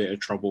little bit of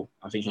trouble.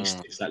 I think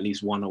he's at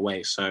least 1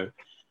 away. So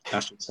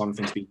that's just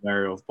something to be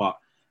wary of. But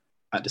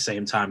at the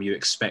same time, you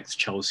expect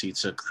Chelsea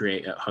to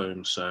create at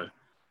home. So,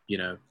 you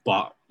know,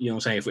 but, you know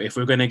what I'm saying, if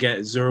we're going to get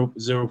 0.00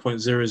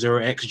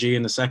 XG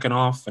in the second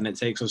half and it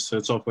takes us to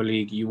the top of the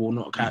league, you will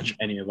not catch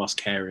any of us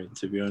caring,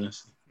 to be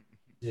honest.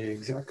 Yeah,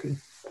 exactly.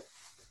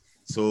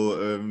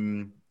 So,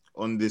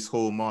 on this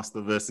whole master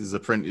versus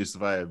apprentice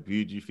vibe,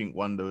 who do you think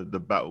won the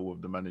battle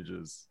of the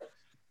managers?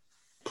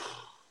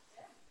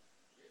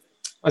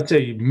 I'd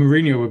say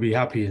Mourinho would be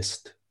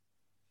happiest.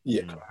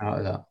 Yeah, out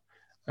of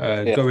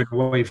that, going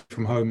away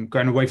from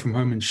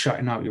home and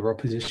shutting out your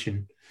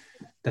opposition.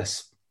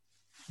 That's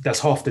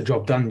half the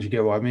job done. Do you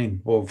get what I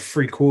mean? Or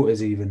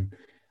 3/4 even.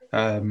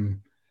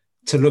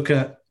 To look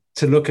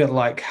at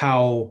like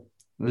how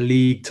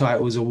league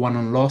titles are won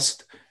and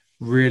lost.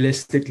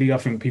 Realistically, I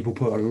think people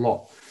put a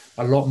lot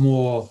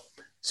more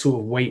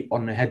sort of weight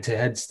on the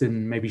head-to-heads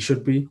than maybe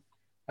should be.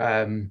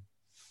 When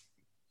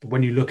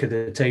you look at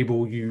the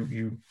table,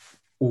 you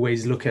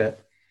always look at,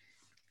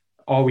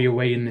 are we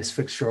away in this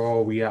fixture or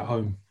are we at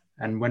home?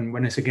 And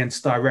when it's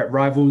against direct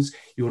rivals,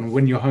 you want to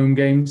win your home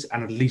games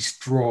and at least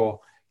draw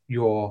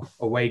your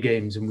away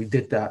games. And we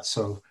did that.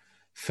 So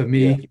for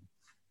me,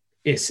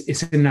 it's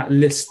in that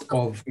list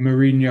of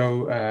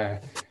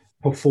Mourinho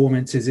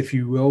performances, if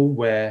you will,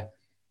 where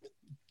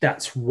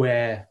that's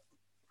where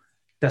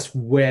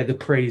the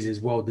praise is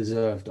well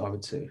deserved, I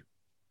would say.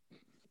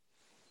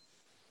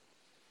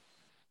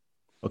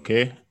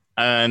 Okay.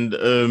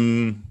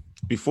 And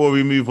before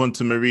we move on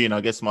to Marine,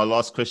 I guess my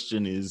last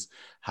question is,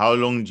 how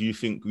long do you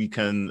think we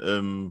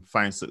can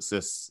find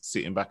success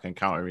sitting back and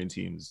countering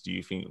teams? Do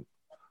you think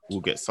we'll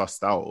get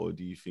sussed out, or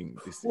do you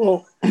think this?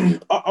 Well,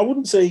 I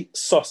wouldn't say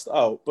sussed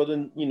out, but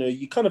then, you know,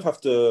 you kind of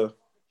have to,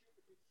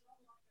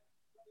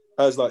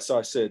 as like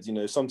I said, you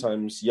know,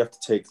 sometimes you have to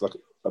take like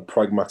a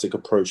pragmatic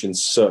approach in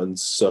certain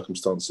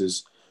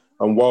circumstances.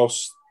 And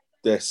whilst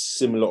they're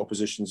similar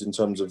oppositions in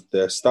terms of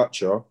their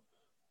stature,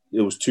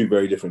 it was 2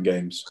 very different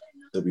games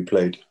that we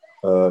played.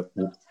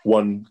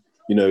 One,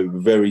 you know,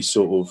 very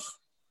sort of,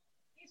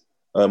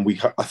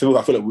 I feel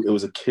like it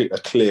was a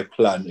clear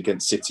plan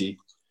against City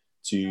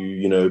to,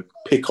 you know,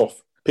 pick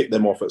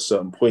them off at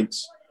certain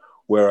points.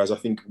 Whereas I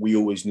think we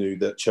always knew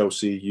that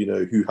Chelsea, you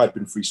know, who had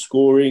been free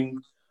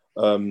scoring,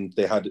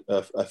 they had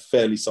a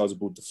fairly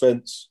sizable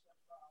defence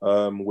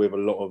with a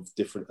lot of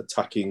different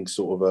attacking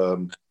sort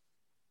of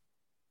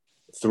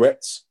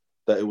threats,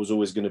 that it was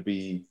always going to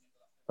be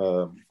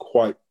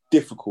quite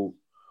difficult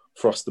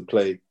for us to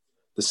play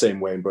the same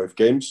way in both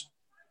games.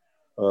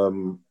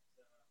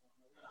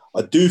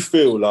 I do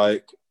feel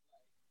like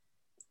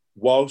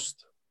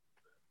whilst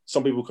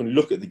some people can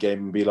look at the game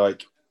and be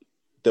like,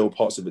 there were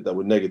parts of it that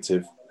were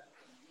negative.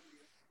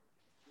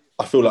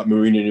 I feel like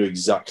Mourinho knew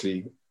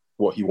exactly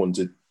what he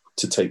wanted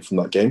to take from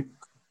that game.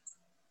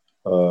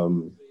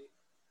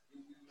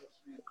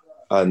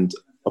 And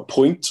a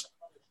point,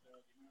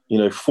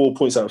 4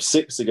 points out of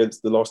 6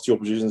 against the last 2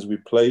 oppositions we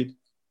played.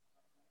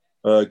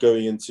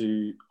 Going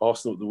into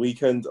Arsenal at the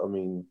weekend, I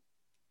mean,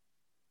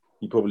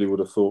 he probably would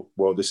have thought,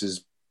 well, this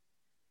is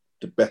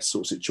the best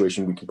sort of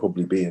situation we could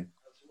probably be in,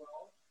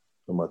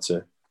 I might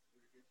say.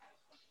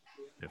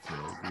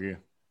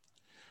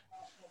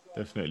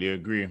 Definitely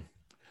agree.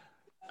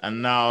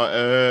 And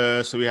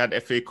now, so we had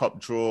FA Cup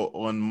draw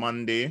on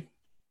Monday,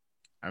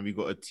 and we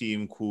got a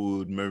team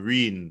called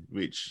Marine,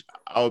 which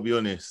I'll be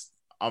honest,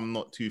 I'm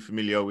not too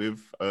familiar with.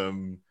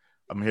 I'm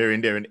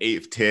hearing they're an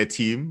 8th tier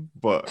team,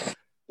 but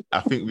I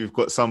think we've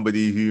got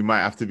somebody who might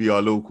have to be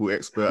our local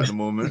expert at the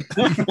moment.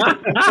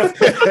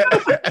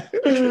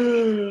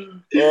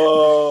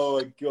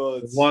 Oh my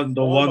God!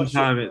 The one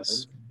time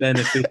it's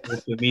beneficial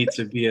for me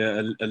to be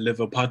a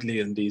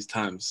Liverpudlian these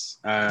times.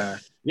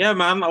 Yeah,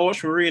 man, I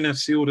watch Marine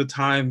FC all the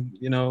time.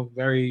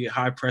 Very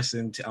high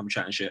pressing. I'm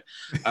chatting shit.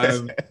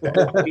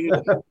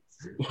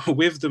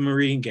 With the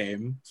Marine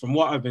game, from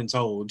what I've been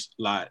told,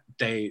 like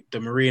the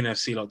Marine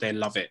FC, like they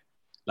love it.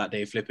 Like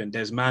they flipping.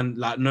 There's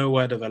no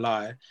word of a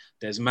lie.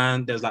 There's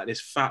like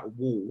this fat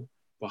wall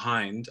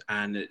behind,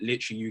 and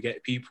literally you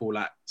get people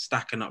like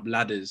stacking up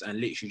ladders and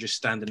literally just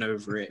standing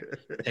over it,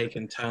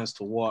 taking turns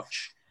to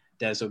watch.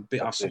 There's a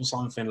bit. I saw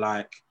something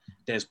like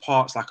there's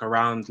parts like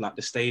around like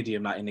the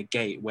stadium, like in the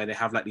gate, where they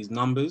have like these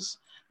numbers,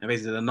 and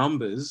basically the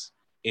numbers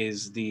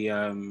is the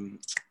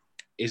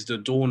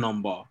door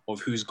number of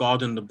whose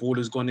garden the ball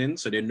has gone in,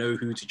 so they know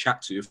who to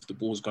chat to if the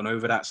ball's gone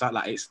over that side.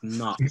 Like it's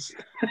nuts.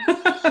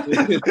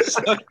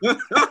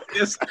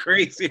 It's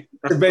crazy.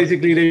 So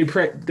basically, they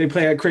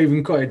play at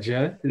Craven Cottage,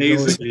 yeah.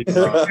 Basically,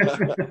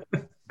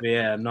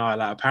 yeah, no.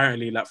 Like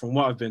apparently, like from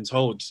what I've been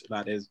told,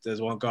 like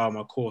there's one girl on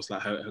my course,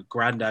 like her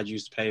granddad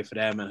used to play for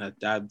them, and her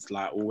dad's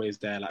like always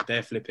there. Like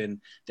they're flipping,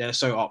 they're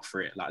so up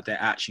for it. Like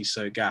they're actually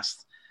so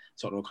gassed.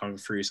 Tottenham coming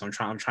through. So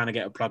I'm trying to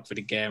get a plug for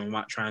the game. I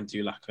might try and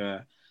do like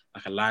a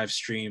live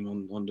stream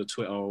on the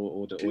Twitter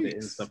or the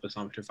Insta or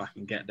something if I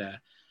can get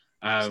there.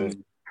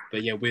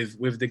 But yeah,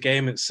 with the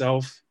game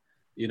itself,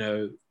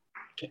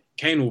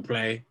 Kane will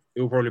play.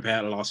 He'll probably play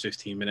out the last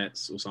 15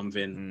 minutes or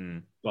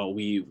something. But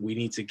we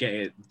need to get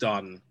it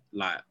done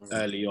like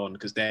early on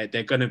because they're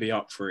going to be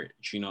up for it.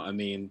 Do you know what I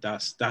mean?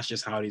 That's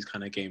just how these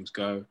kind of games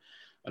go.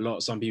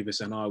 Some people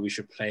saying, we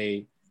should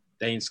play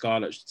Dane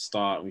Scarlett should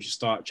start. We should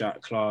start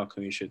Jack Clark,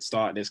 and we should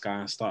start this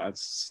guy and start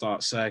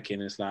Sirkin.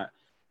 It's like,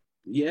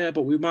 yeah,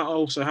 but we might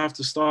also have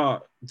to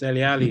start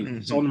Dele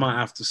Alli. Son might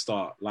have to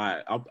start.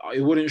 Like,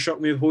 it wouldn't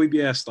shock me if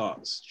Højbjerg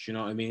starts. Do you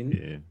know what I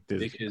mean? Yeah.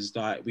 Because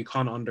like we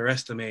can't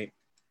underestimate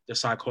the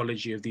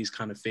psychology of these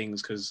kind of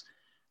things. Because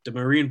the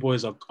Marine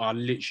boys are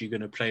literally going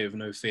to play with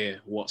no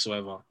fear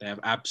whatsoever. They have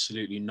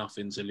absolutely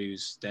nothing to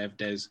lose. They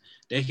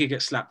could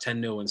get slapped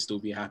 10-0 and still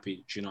be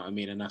happy. Do you know what I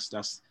mean? And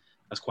that's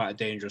quite a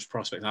dangerous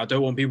prospect. And I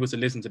don't want people to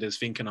listen to this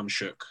thinking I'm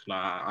shook.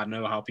 Like I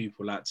know how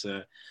people like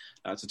to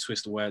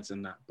twist words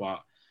and that,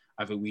 but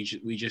I think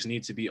we just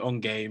need to be on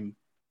game,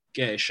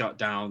 get it shut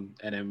down,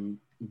 and then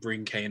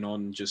bring Kane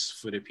on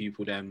just for the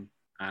people then.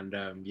 And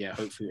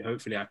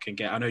hopefully I can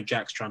get. I know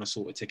Jack's trying to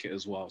sort a ticket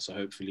as well, so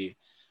hopefully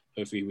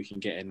we can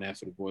get in there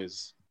for the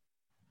boys.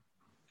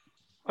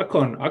 I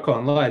can't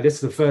lie. This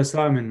is the first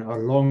time in a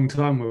long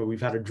time where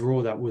we've had a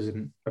draw that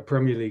wasn't a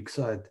Premier League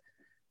side.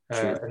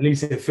 At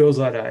least it feels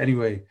like that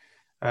anyway.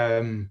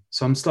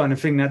 So I'm starting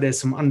to think that there's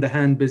some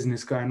underhand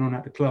business going on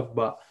at the club,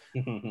 but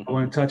I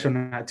won't touch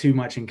on that too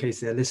much in case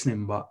they're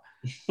listening. But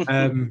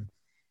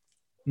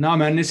no,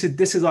 man, this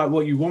is like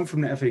what you want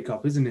from the FA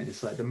Cup, isn't it?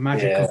 It's like the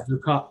magic of the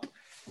cup,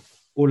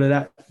 all of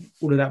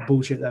that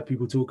bullshit that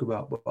people talk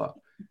about. But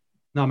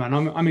no, man,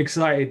 I'm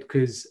excited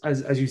because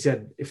as you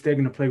said, if they're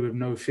going to play with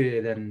no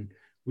fear, then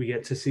we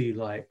get to see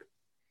like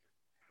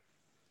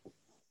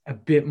a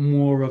bit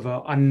more of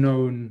an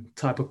unknown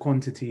type of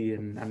quantity,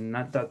 and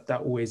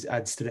that always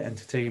adds to the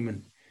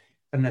entertainment,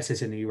 unless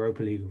it's in the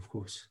Europa League, of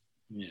course.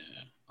 Yeah,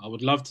 I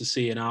would love to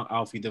see an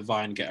Alfie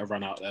Devine get a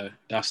run out there.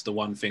 That's the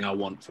one thing I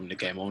want from the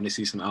game. I want to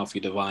see some Alfie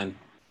Devine.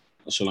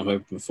 That's what I'm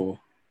hoping for.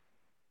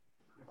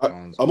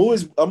 I'm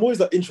always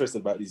like interested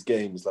about these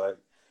games, like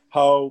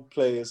how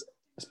players,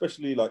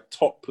 especially like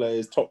top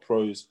players, top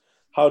pros,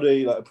 how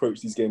they like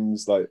approach these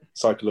games like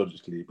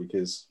psychologically,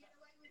 because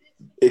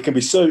it can be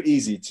so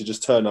easy to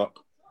just turn up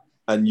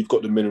and you've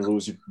got the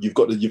minerals, you've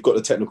got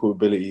the technical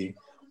ability,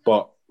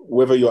 but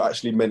whether you're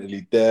actually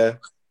mentally there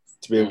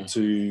to be able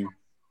to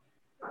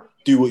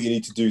do what you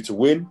need to do to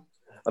win.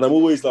 And I'm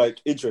always like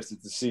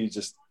interested to see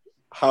just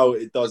how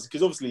it does,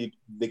 because obviously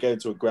they go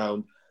into a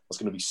ground that's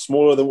going to be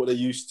smaller than what they're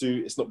used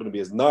to. It's not going to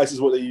be as nice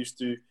as what they're used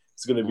to.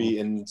 It's going to be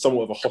in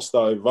somewhat of a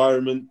hostile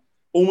environment,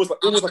 almost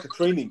like a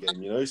training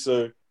game, you know?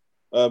 So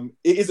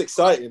it is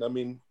exciting. I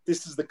mean,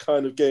 this is the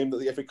kind of game that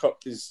the FA Cup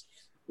is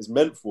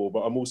meant for, but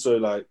I'm also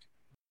like...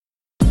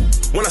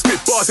 When I spit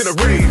bars in a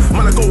rave,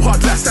 man, I go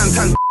hard like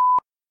Santan.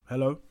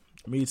 Hello,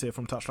 Meads here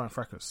from Touchline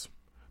Fracas.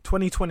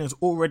 2020 has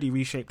already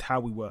reshaped how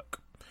we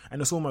work,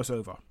 and it's almost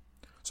over.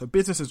 So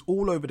businesses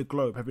all over the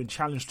globe have been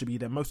challenged to be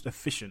their most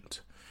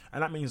efficient,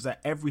 and that means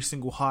that every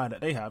single hire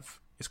that they have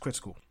is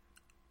critical.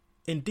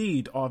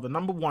 Indeed are the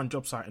 #1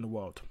 job site in the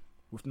world,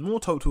 with more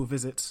total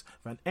visits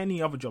than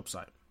any other job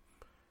site.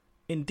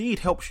 Indeed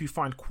helps you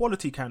find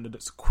quality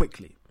candidates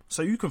quickly,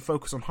 so you can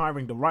focus on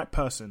hiring the right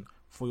person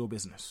for your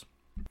business.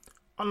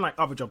 Unlike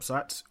other job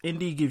sites,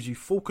 Indeed gives you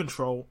full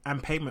control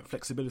and payment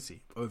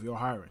flexibility over your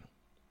hiring,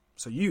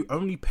 so you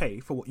only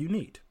pay for what you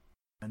need.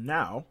 And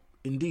now,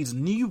 Indeed's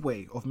new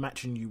way of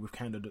matching you with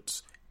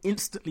candidates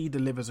instantly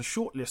delivers a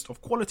short list of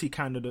quality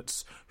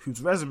candidates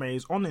whose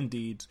resumes on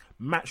Indeed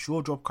match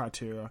your job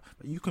criteria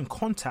that you can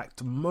contact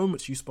the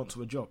moment you sponsor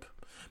a job,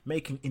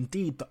 making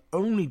Indeed the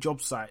only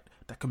job site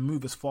that can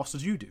move as fast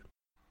as you do.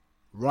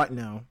 Right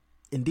now,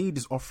 Indeed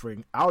is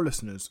offering our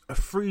listeners a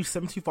free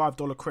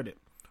 $75 credit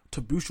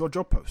to boost your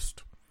job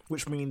post,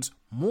 which means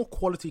more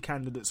quality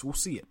candidates will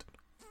see it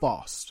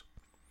fast.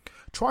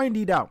 Try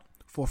Indeed out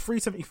for a free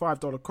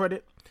 $75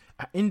 credit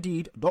at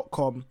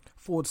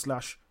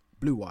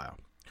Indeed.com/BlueWire.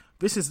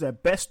 This is their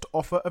best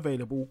offer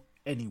available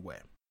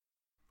anywhere.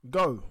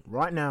 Go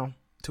right now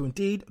to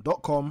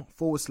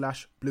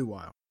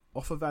Indeed.com/BlueWire.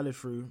 Offer valid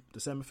through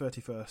December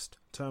 31st.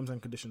 Terms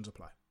and conditions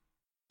apply.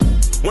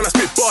 When I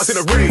spit bars in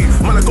a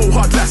rave, man, I go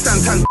hard like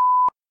Santan.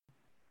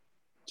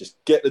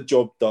 Just get the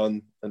job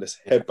done and let's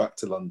head back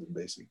to London,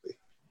 basically.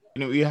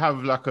 You know, we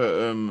have like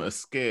a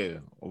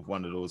scare of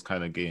one of those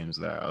kind of games.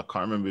 Like I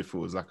can't remember if it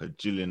was like a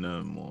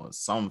Gillingham or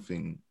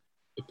something.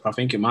 I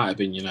think it might have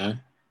been, you know.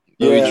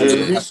 Yeah,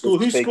 who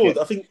scored?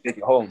 I think at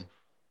home.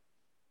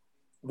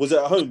 Was it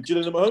at home?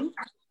 Gillingham at home?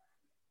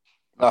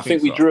 I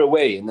think we drew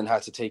away and then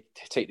had to take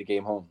the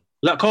game home.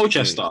 Like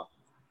Colchester.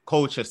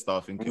 Colchester, I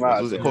think it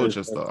was. Was it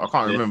Colchester? I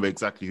can't remember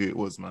exactly who it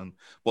was, man.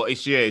 But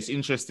it's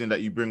interesting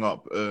that you bring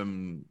up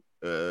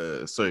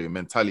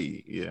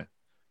mentality, yeah.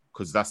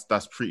 Because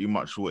that's pretty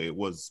much what it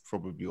was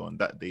probably on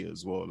that day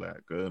as well.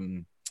 Like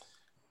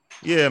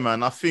yeah,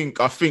 man, I think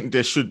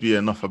there should be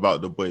enough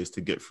about the boys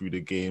to get through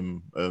the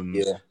game.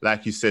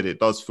 Like you said, it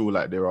does feel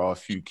like there are a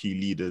few key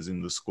leaders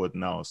in the squad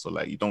now. So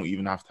like you don't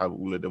even have to have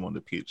all of them on the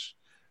pitch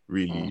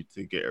really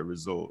to get a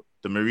result.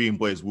 The Marine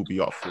boys will be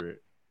up for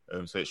it.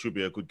 So it should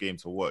be a good game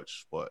to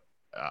watch, but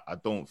I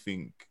don't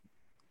think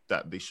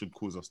that they should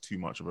cause us too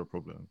much of a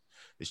problem.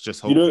 It's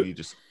just hopefully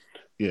go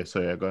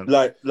on.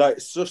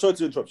 Sorry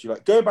to interrupt you.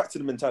 Like going back to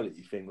the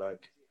mentality thing,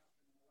 like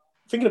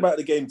thinking about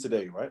the game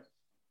today, right?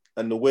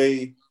 And the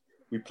way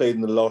we played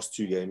in the last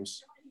 2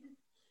 games.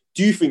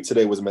 Do you think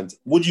today was a mental?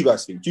 What do you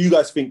guys think? Do you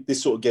guys think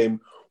this sort of game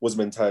was a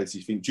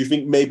mentality thing? Do you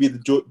think maybe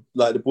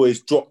the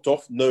boys dropped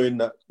off knowing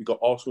that we got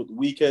Arsenal at the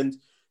weekend?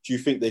 Do you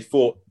think they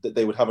thought that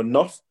they would have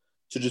enough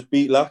to just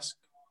beat Lask?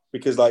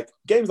 Because like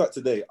games like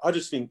today, I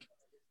just think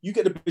you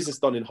get the business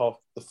done in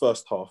the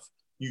first half,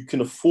 you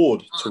can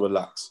afford to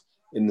relax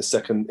in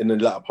the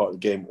latter part of the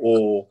game,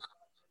 or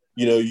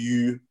you know,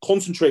 you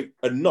concentrate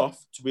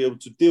enough to be able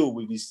to deal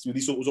with these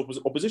sort of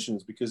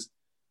oppositions. Because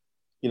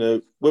you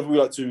know, whether we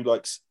like to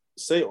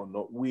say it or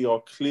not, we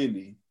are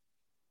clearly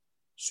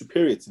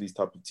superior to these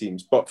type of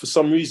teams. But for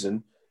some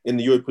reason, in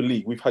the Europa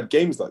League, we've had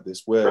games like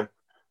this where,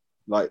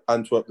 like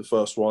Antwerp, the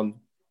first one,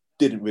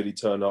 didn't really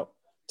turn up.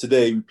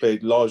 Today, we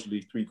played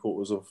largely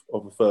 3/4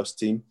 of the first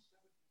team,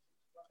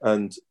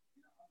 and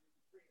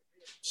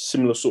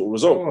similar sort of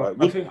result. Right?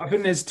 I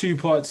think there's 2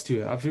 parts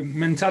to it. I think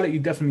mentality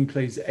definitely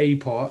plays a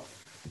part.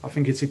 I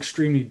think it's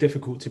extremely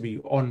difficult to be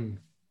on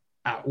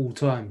at all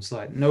times.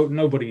 Like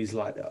nobody's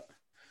like that.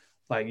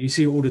 Like you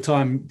see all the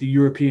time, the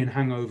European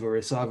hangover.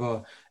 It's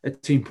either a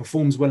team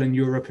performs well in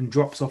Europe and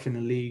drops off in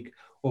the league,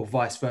 or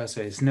vice versa.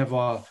 There's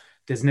never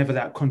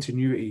that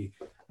continuity.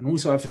 And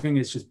also, I think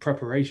it's just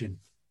preparation.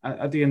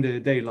 At the end of the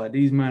day, like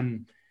these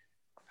men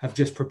have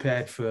just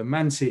prepared for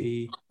Man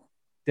City,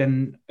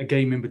 then a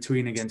game in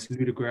between against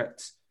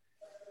Ludogorets.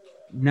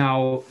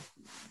 Now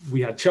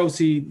we had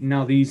Chelsea,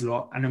 now these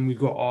lot, and then we've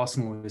got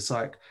Arsenal. It's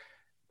like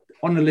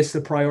on the list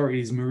of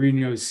priorities,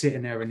 Mourinho's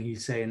sitting there and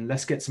he's saying,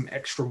 let's get some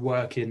extra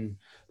work in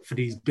for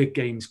these big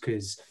games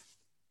because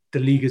the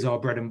league is our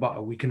bread and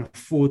butter. We can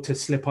afford to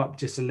slip up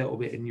just a little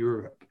bit in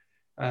Europe.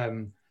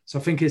 So I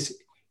think it's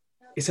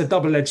a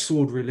double-edged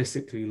sword,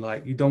 realistically.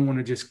 Like, you don't want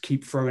to just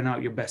keep throwing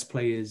out your best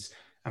players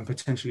and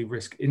potentially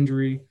risk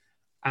injury.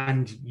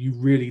 And you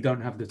really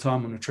don't have the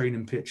time on the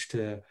training pitch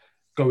to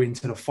go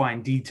into the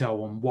fine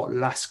detail on what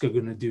Lask are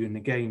going to do in the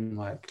game.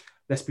 Like,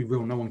 let's be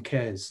real, no one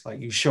cares. Like,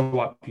 you show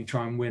up, you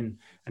try and win,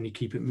 and you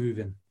keep it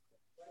moving.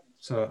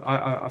 So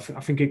I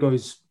think it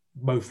goes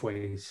both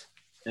ways.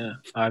 Yeah,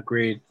 I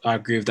agree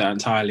with that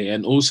entirely.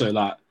 And also,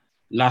 like,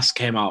 Lask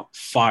came out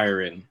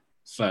firing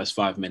first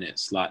 5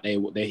 minutes. Like,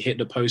 they hit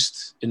the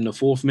post in the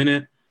 4th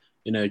minute.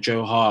 You know,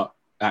 Joe Hart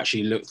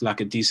actually looked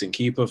like a decent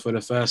keeper for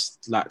the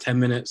first, 10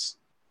 minutes.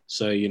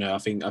 So, you know, I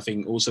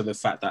think also the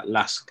fact that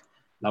Lask,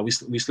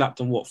 we slapped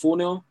them,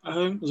 4-0 at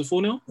home? Was it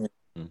 4-0?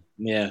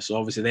 Yeah, so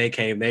obviously they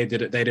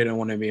didn't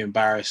want to be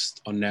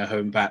embarrassed on their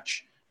home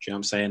patch. Do you know what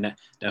I'm saying?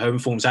 Their home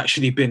form's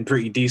actually been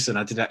pretty decent.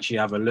 I did actually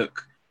have a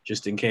look. Do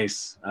just in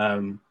case.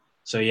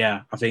 So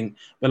yeah, I think,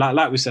 but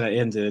like we said, at the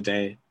end of the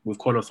day, we've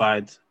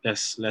qualified.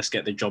 Let's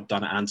get the job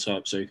done at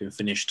Antwerp so we can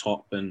finish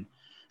top and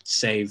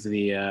save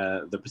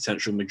the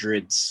potential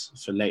Madrids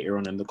for later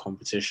on in the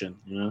competition.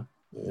 You know.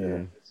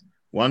 Yeah.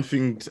 One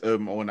thing I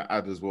want to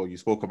add as well, you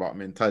spoke about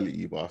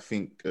mentality, but I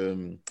think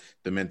the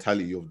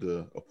mentality of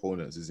the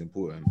opponents is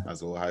important,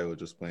 as Ohio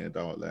just pointed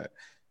out. Like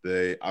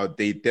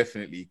they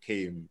definitely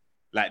came,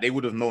 like they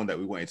would have known that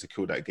we wanted to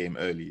kill that game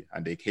early,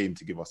 and they came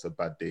to give us a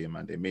bad day,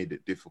 man. They made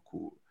it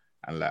difficult,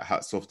 and like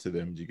hats off to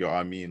them. Do you get what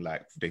I mean?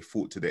 Like they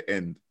fought to the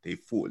end. They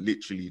fought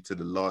literally to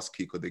the last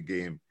kick of the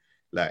game,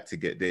 like to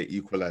get their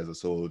equalizer.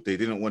 So they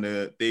didn't want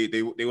to.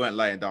 They weren't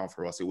lying down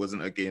for us. It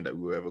wasn't a game that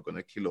we were ever going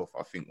to kill off.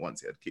 I think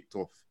once it had kicked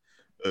off.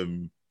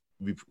 3-1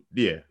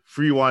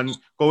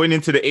 going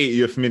into the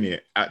 80th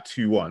minute at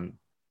 2-1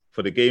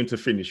 for the game to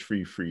finish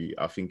 3-3,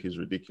 I think is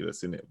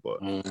ridiculous, isn't it? But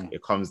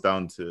it comes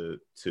down to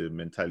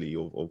mentality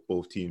of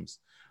both teams,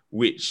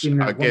 which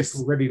I guess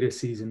already this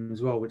season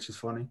as well, which is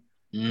funny.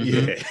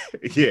 Yeah.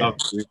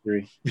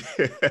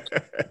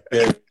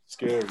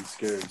 Scary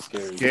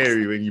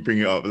when you bring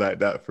it up like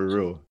that, for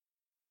real.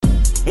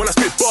 When I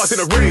spit bars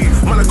in a ring,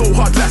 man, I go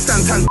hard, last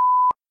stand.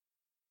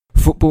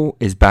 Football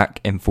is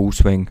back in full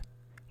swing.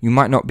 You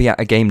might not be at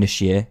a game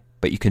this year,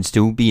 but you can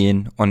still be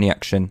in on the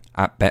action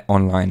at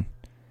BetOnline.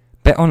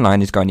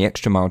 BetOnline is going the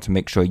extra mile to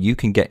make sure you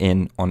can get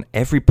in on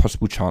every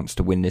possible chance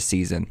to win this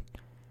season.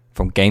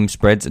 From game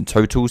spreads and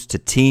totals to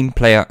team,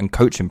 player and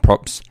coaching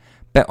props,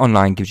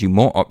 BetOnline gives you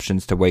more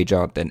options to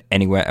wager than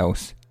anywhere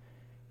else.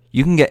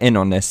 You can get in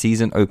on their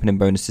season opening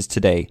bonuses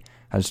today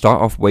and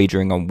start off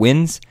wagering on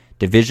wins,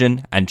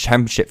 division and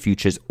championship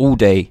futures all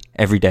day,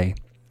 every day.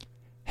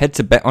 Head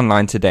to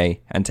BetOnline today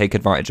and take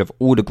advantage of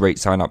all the great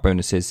sign-up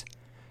bonuses.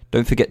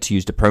 Don't forget to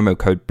use the promo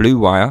code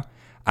BLUEWIRE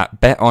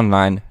at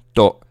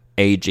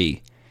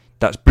betonline.ag.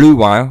 That's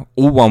BLUEWIRE,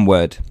 all one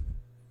word.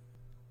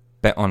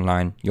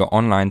 BetOnline, your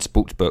online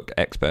sportsbook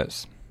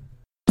experts.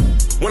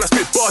 When I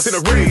spit bars in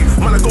a ring,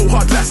 man, I go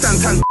hard, last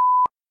stand.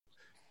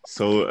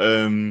 So,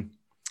 I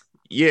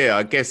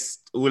guess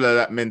all of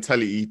that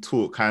mentality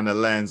talk kind of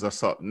lines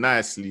us up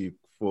nicely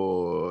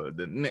for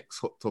the next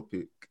hot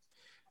topic,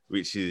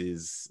 which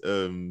is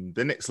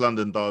the next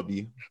London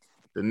derby,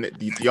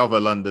 the other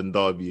London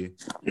derby.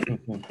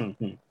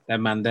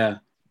 Them man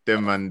there.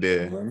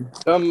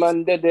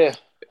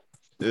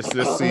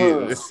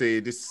 Let's say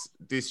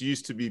this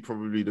used to be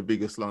probably the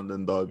biggest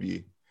London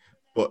derby,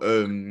 but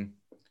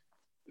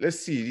let's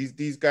see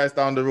these guys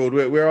down the road.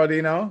 Where are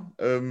they now?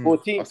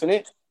 14th, isn't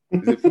it?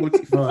 Is it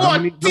 14?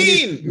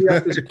 14! You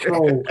have to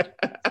scroll.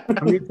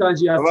 How many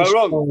times you have to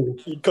scroll?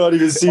 You can't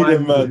even see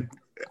them, man.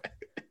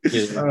 Have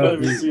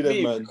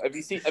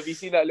you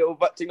seen that little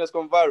thing that's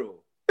gone viral?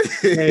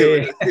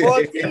 14?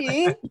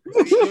 You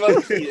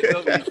must see it.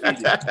 Don't you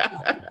see it?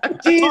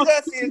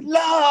 Jesus is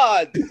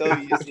Lord.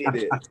 Don't you see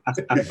it?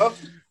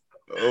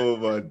 Oh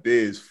my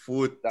days,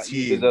 14. That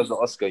deserves an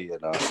Oscar, you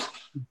know.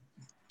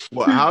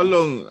 Well, how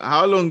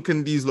long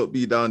can these lot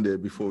be down there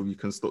before we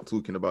can stop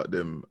talking about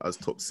them as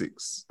top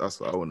 6?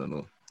 That's what I want to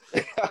know.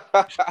 They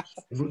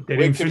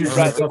didn't finish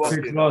right top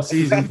 6 last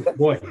season,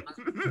 boy.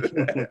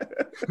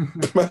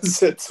 Man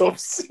said top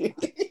 6.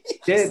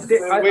 Why is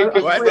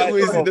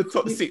it the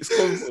top 6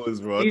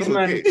 combos, bro? These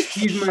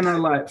men are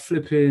like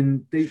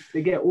flipping.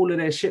 They get all of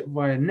their shit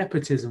via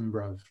nepotism,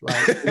 bro.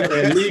 Like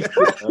they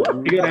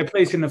get their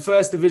place in the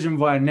first division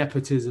via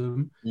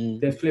nepotism.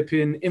 They're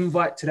flipping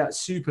invite to that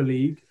Super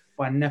League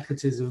by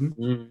nepotism.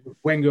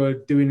 Wenger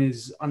doing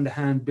his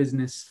underhand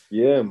business.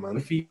 Yeah, man.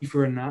 With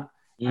FIFA and that,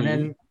 and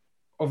then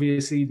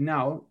obviously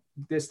now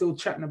they're still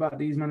chatting about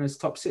these men as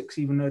top 6,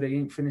 even though they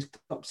ain't finished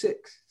top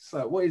 6. It's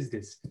like, what is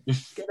this?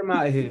 Get them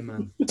out of here,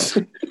 man.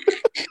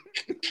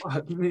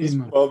 Fuck me,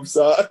 man.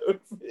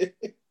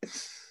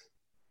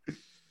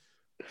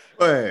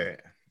 Wait,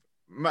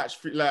 match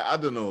free, like I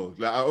don't know.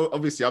 Like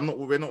obviously,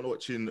 we're not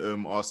watching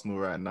Arsenal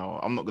right now.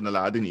 I'm not gonna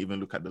lie, I didn't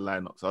even look at the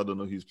lineup, so I don't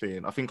know who's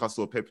playing. I think I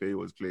saw Pepe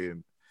was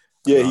playing.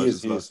 Yeah, he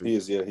is. He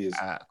is.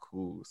 Ah,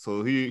 cool.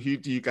 So who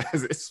do you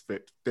guys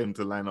expect them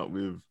to line up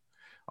with?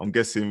 I'm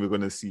guessing we're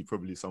going to see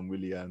probably some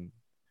Willian.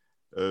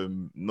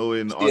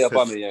 Knowing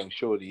Aubameyang,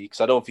 surely, because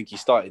I don't think he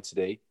started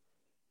today.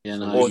 Yeah,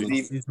 no. Or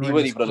he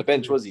wasn't even on the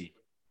bench, was he?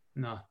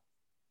 No.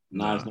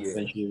 No, he's not on the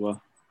bench either.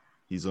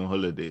 He's on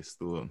holiday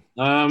still.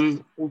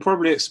 We'll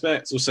probably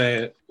expect,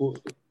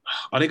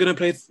 are they going to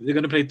play? They're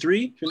going to play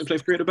 3? They're going to play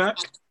 3 at the back?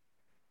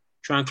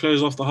 Try and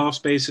close off the half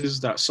spaces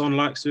that Son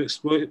likes to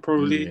exploit,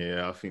 probably.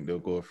 Yeah, I think they'll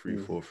go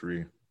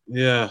 3-4-3.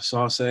 Yeah,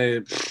 so I'll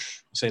say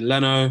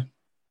Leno.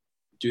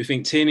 Do you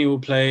think Tierney will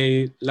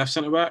play left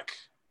centre back?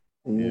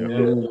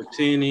 Yeah.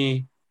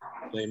 Tierney,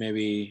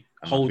 maybe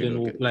Holden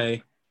will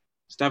play.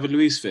 Is David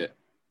Luiz fit?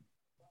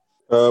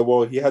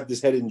 Well, he had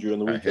this head injury on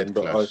the weekend,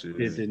 but I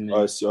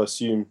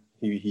assume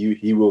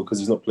he will because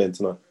he's not playing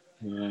tonight.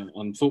 Yeah,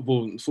 and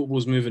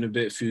football's moving a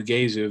bit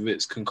fugazi with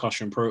its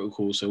concussion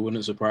protocol, so it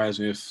wouldn't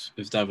surprise me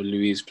if David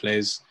Luiz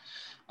plays.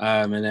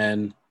 And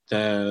then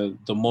the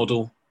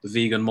model, the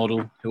vegan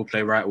model, he'll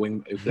play right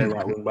wing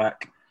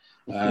back.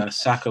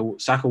 Saka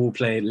will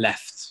play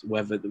left,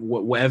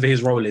 whatever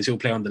his role is, he'll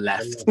play on the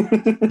left.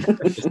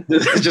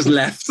 Just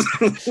left.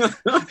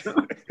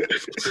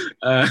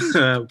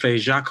 Play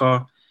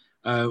Xhaka.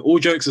 All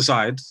jokes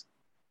aside,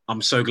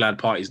 I'm so glad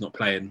Partey's not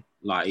playing.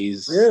 Like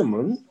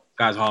man.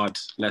 Guy's hard.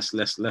 Let's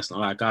not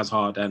lie. Guy's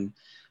hard, and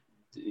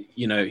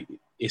you know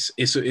it's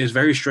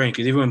very strange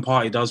because even when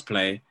Partey does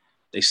play,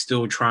 they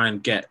still try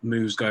and get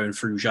moves going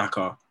through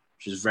Xhaka,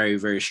 which is very,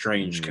 very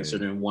strange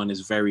considering one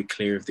is very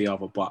clear of the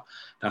other. But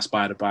that's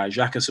by the by.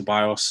 Xhaka,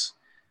 Ceballos,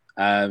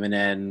 and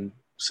then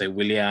say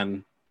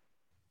Willian,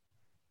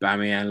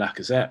 Aubameyang,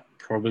 Lacazette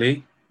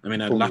probably. I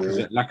mean,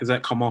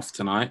 Lacazette come off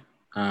tonight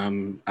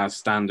as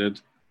standard,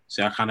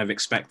 so I kind of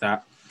expect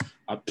that.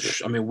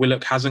 I mean,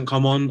 Willock hasn't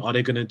come on. Are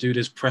they going to do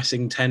this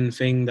pressing 10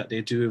 thing that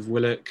they do with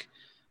Willock?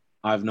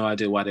 I have no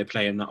idea why they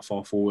play him that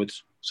far forward.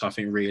 So I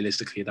think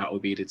realistically that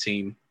would be the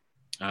team.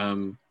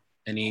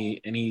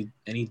 Any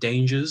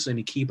dangers?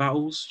 Any key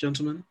battles,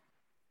 gentlemen?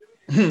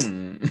 That's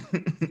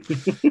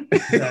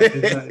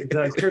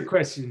a good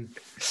question.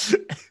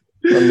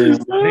 I mean,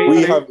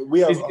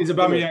 we have. Is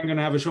Aubameyang going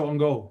to have a shot on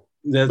goal?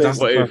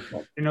 That's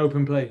in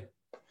open play.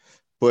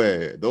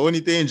 But the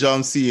only danger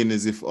I'm seeing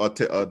is if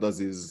Arteta does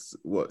his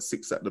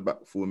 6 at the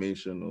back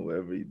formation or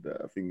whatever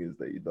that thing is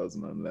that he does,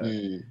 man.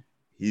 Like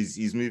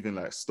he's moving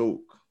like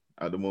Stoke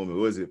at the moment.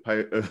 What is it?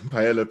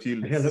 Paella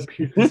Pulis.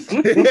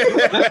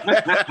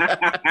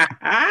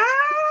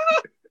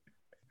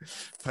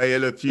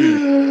 Paella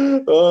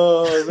Pulis.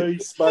 Oh, very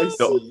spicy.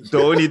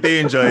 The only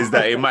danger is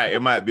that it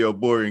might be a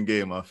boring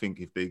game. I think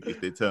if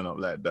they turn up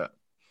like that.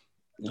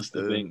 That's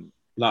the thing.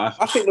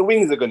 I think the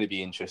wings are going to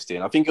be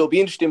interesting. I think it'll be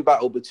an interesting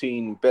battle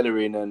between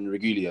Bellerin and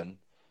Reguilon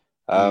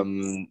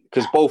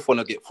because both want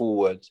to get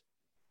forward.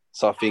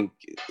 So I think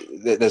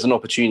there's an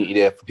opportunity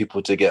there for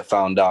people to get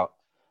found out.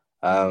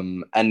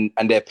 And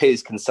their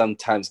pace can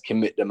sometimes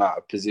commit them out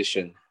of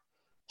position.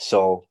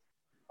 So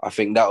I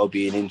think that will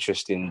be an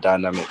interesting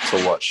dynamic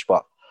to watch.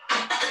 But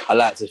I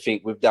like to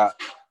think with that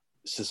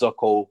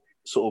Sissoko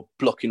sort of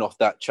blocking off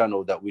that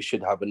channel that we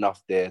should have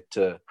enough there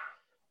to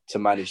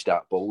manage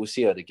that. But we'll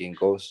see how the game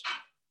goes.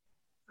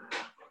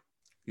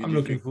 I'm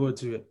looking forward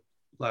to it.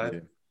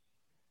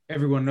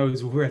 Everyone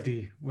knows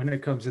already when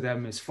it comes to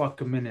them, it's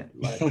fuck a minute.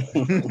 Like that's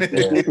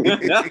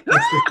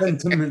the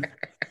sentiment.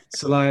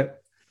 So like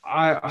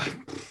I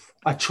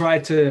try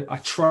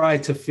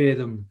to fear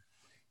them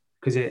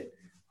because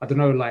I don't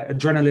know, like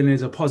adrenaline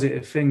is a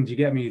positive thing. Do you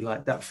get me?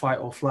 Like that fight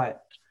or flight.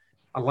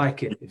 I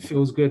like it. It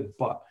feels good.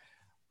 But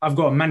I've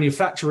got to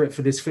manufacture it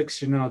for this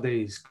fixture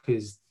nowadays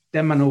because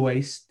them man are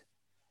waste.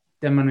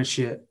 Them man are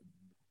shit.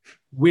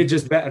 We're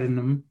just better than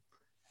them.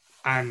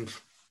 And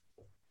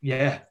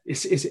yeah,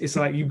 it's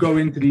like you go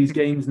into these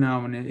games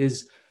now and it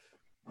is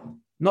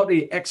not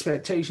the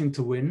expectation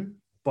to win,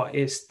 but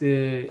it's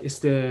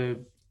the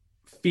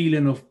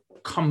feeling of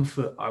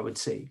comfort, I would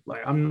say.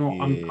 Like I'm not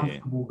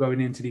uncomfortable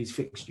going into these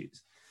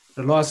fixtures.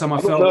 The last time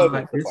I felt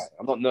like this,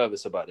 I'm not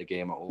nervous about the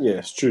game at all. Yeah,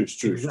 it's true.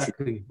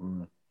 Exactly.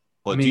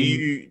 But do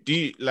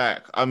you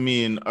like? I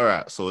mean, all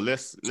right. So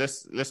let's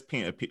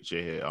paint a picture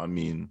here. I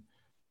mean,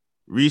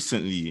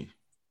 recently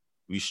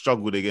we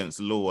struggled against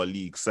lower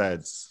league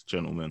sides,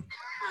 gentlemen.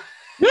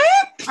 Wait.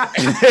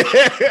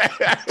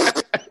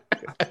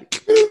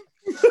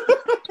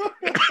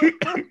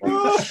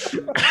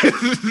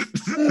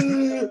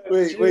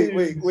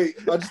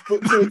 I just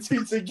put 2 and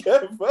 2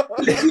 together.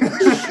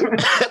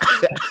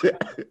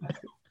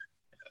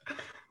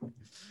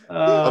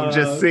 I'm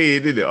just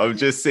saying, innit? I'm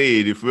just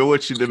saying, if we're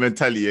watching the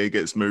mentality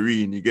against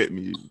Marine, you get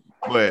me?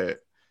 Where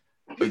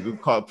you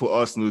can't put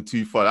Arsenal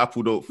too far.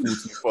 Apple don't fall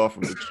too far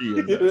from the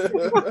tree.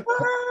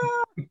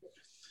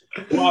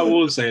 What I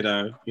will say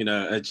though, you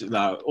know,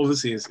 like,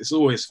 obviously it's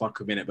always fuck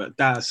a minute, but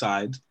that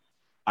aside,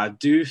 I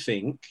do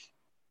think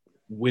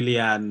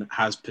Willian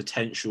has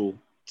potential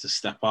to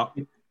step up.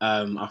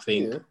 I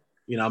think,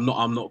 you know,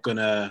 I'm not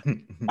gonna.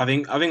 I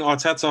think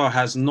Arteta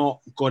has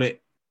not got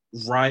it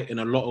right in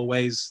a lot of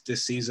ways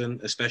this season,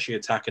 especially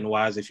attacking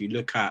wise. If you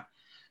look at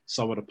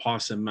some of the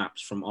passing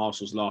maps from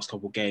Arsenal's last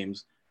couple of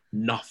games,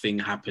 nothing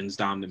happens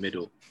down the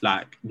middle.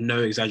 Like, no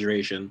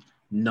exaggeration,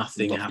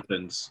 nothing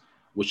happens,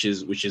 which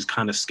is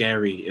kind of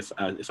scary if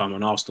I'm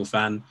an Arsenal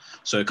fan.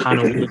 So kind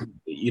of,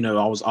 you know,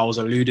 I was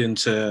alluding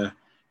to,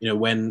 you know,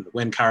 when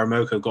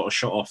Karamoko got a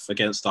shot off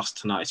against us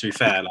tonight. To be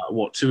fair,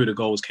 like 2 of the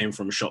goals came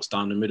from shots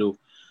down the middle.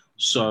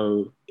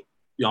 So,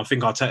 you know, I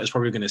think Arteta's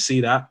probably going to see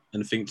that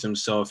and think to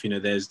himself, you know,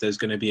 there's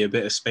going to be a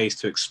bit of space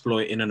to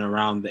exploit in and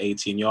around the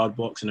 18-yard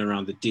box and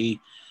around the D.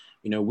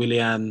 You know,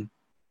 Willian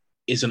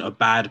isn't a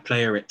bad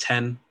player at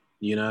 10,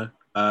 you know.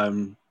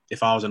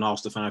 If I was an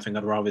Arsenal fan, I think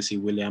I'd rather see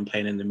Willian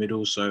playing in the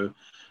middle. So,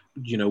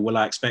 you know, will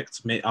I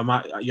expect? I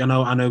might. You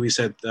know, I know we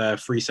said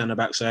 3 centre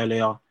backs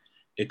earlier.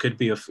 It could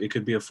be a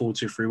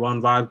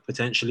 4-2-3-1 vibe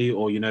potentially,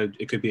 or, you know,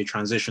 it could be a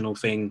transitional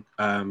thing.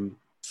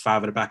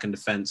 5 at the back in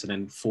defence and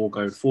then 4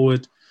 going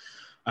forward.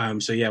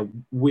 So yeah,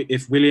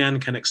 if Willian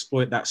can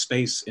exploit that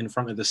space in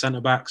front of the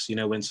centre backs, you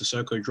know, when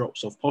Sissoko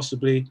drops off,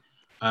 possibly.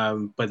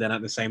 But then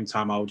at the same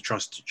time, I would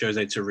trust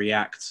Jose to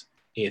react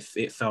if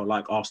it felt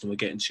like Arsenal were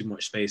getting too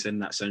much space in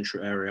that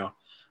central area,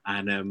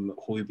 and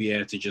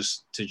Højbjerg to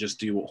just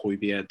do what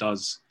Højbjerg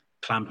does,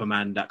 clamp a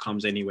man that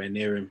comes anywhere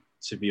near him.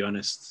 To be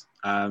honest,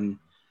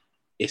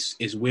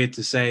 it's weird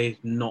to say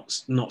not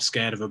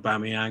scared of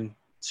Aubameyang.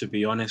 To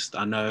be honest,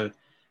 I know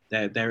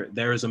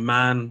there is a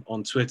man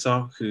on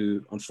Twitter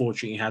who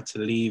unfortunately had to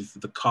leave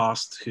the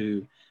cast,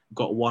 who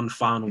got one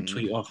final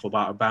tweet off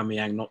about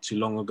Aubameyang not too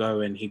long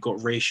ago, and he got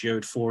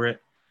ratioed for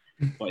it.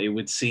 But it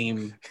would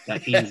seem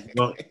that he is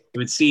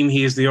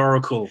the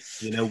oracle.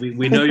 You know,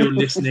 we know you're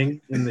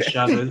listening in the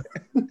shadows.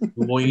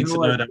 We want you to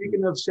know that.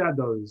 Speaking of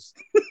shadows,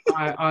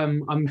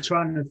 I'm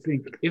trying to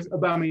think, if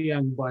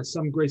Aubameyang, by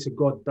some grace of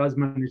God, does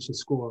manage to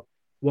score,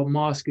 what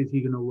mask is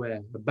he gonna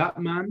wear? A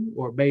Batman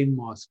or a Bane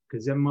mask?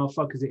 Because them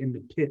motherfuckers are in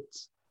the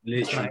pits.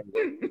 Literally.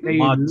 Like, they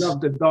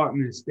love the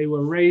darkness. They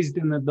were raised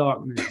in the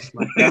darkness.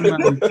 Like, them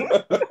man,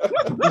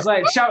 it's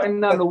like shouting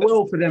down the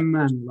well for them,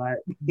 man. Like,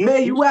 where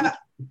you at?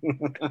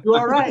 You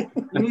all right?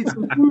 You need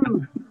some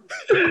food.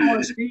 You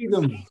can't see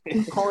them.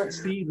 You can't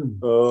see them.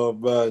 Oh,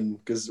 man.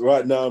 Because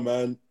right now,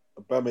 man,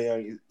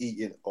 Aubameyang is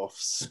eating off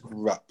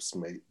scraps,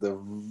 mate. The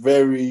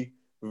very,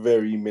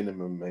 very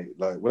minimum, mate.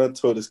 Like, when I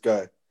told this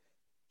guy,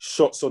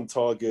 shots on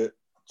target,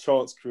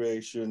 chance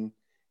creation,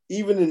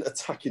 even in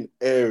attacking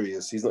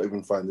areas, he's not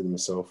even finding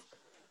himself.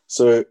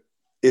 So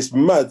it's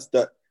mad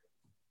that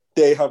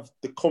they have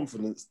the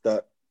confidence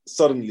that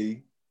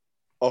suddenly,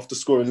 after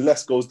scoring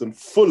less goals than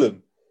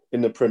Fulham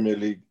in the Premier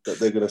League, that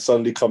they're going to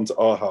suddenly come to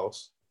our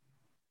house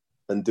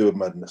and do a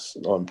madness.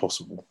 Oh,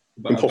 impossible.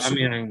 But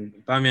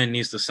Aubameyang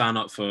needs to sign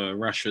up for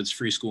Rashford's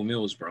free school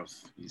meals, bro.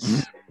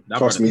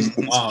 Trust me, he's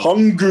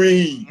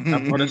hungry.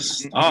 That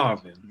brother's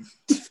starving.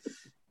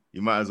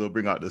 You might as well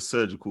bring out the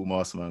surgical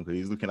mask, man, because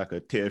he's looking like a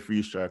tier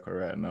 3 striker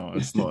right now.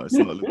 It's not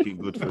looking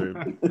good for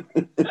him.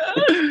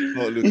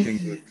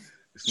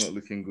 It's not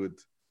looking good.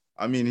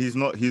 I mean, he's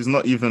not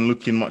even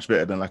looking much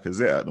better than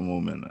Lacazette at the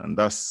moment, and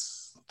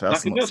that's not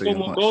saying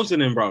more much. Goals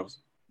in him, bro.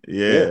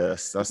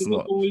 Yes, that's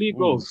not. All league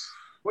goals.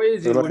 What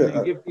is it when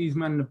they give these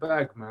men the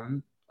bag,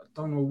 man? I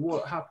don't know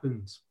what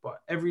happens,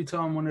 but every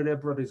time one of their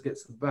brothers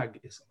gets the bag,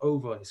 it's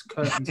over. It's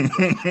curtains.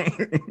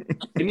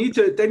 They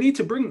need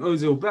to bring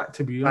Ozil back,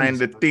 to be honest. Find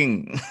the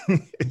thing.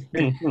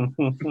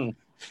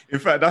 In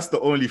fact, that's the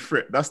only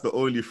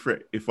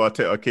threat. If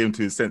Arteta came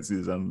to his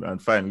senses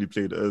and finally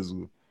played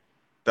Ozil.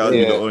 That would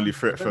be the only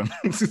threat from him.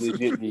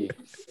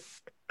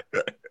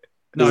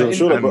 I'm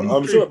sure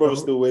that brother's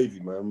still wavy,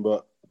 man.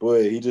 But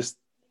boy,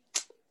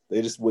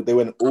 they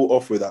went all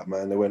off with that,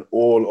 man. They went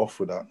all off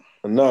with that.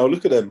 And now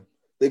look at them.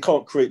 They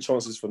can't create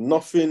chances for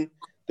nothing.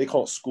 They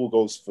can't score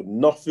goals for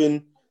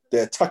nothing.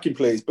 Their attacking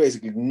play is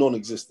basically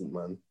non-existent,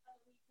 man.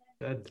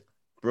 Dead.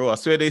 Bro, I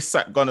swear they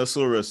sacked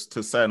Gunnosaurus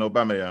to sign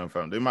Aubameyang,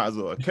 fam. They might as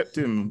well have kept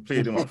him and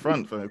played him up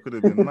front, fam. It could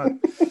have been mad.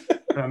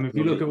 If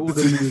you look at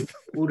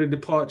all the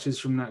departures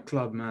from that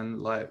club, man,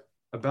 like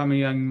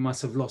Aubameyang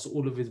must have lost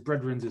all of his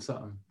brethren or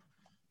something,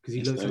 because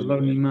he looks a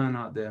lonely man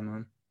out there,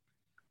 man.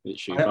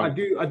 I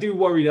do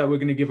worry that we're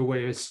going to give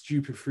away a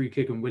stupid free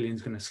kick and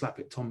William's going to slap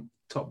it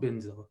top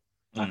bins, though.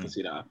 I can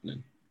see that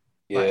happening.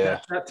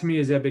 Yeah, that to me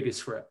is their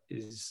biggest threat.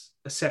 Is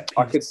a set piece.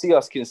 I could see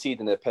us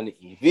conceding a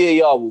penalty.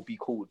 VAR will be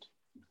called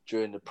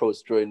during the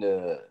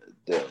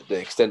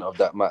extent of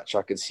that match.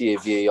 I could see a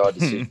VAR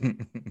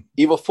decision,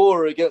 either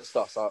for or against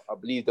us. I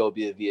believe there will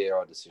be a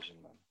VAR decision,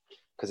 man,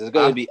 because there's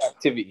going to be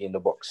activity in the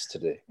box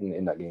today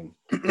in that game.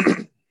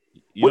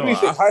 What do you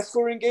think? High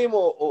scoring game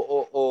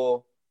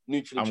or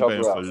neutral? I'm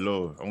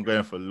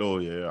going for low.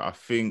 Yeah,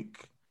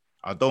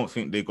 I don't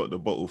think they got the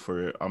bottle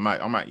for it. I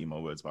might eat my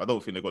words, but I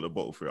don't think they got the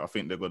bottle for it. I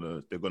think they're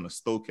gonna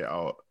stoke it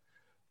out.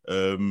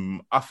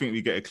 I think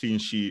we get a clean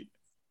sheet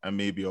and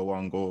maybe a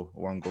 1 goal,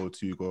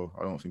 2 goal.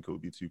 I don't think it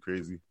would be too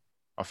crazy.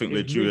 I think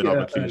we're due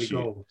another clean sheet.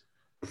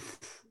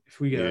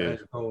 If we get an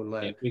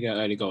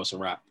early goal, it's a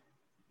wrap.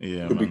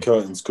 Yeah, could be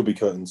curtains.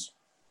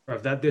 Bro,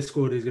 that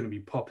Discord is going to be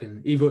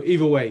popping.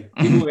 Either way,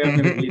 I'm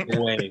going to be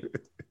the way.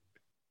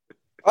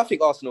 I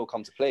think Arsenal will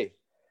come to play.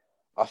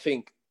 I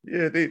think.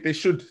 Yeah, they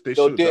should.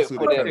 They'll do it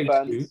for their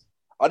fans.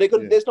 Are they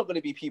going? Yeah. There's not going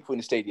to be people in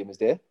the stadium, is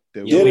there?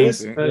 There is.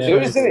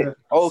 There is, isn't it?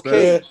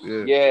 Okay.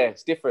 Yeah,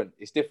 it's different.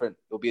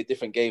 It'll be a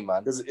different game,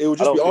 man. It will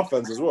just be our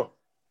fans as well.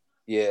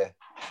 Yeah.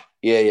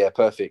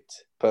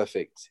 Perfect.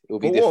 It will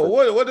be different.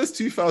 What does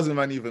 2,000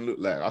 man even look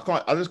like?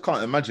 I just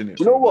can't imagine it.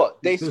 You know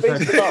what? They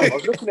spaced them out. I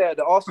was looking at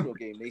the Arsenal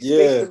game. They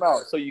spaced them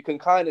out, so you can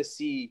kind of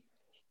see.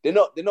 They're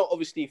not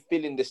obviously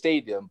filling the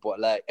stadium, but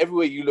like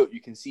everywhere you look,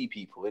 you can see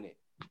people in it.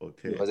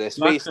 Okay. Because they're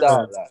spaced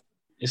out.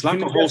 It's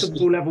like a whole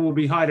level will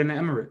be higher than the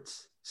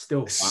Emirates.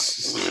 Still.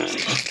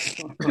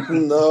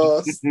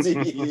 No,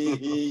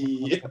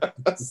 Steve.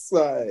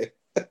 Sorry.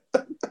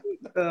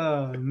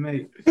 Oh,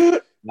 mate.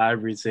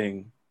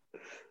 Everything.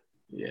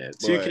 Yeah,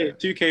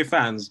 2K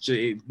fans,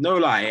 no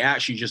lie, it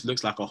actually just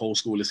looks like a whole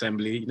school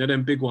assembly. You know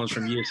them big ones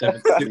from year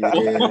 7.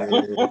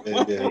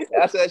 Yeah.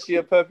 That's actually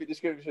a perfect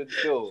description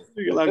still.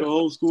 You're like a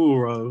whole school,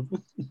 bro.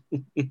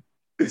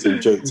 It's a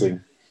joke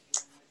thing.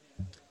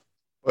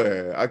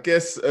 Well, I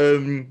guess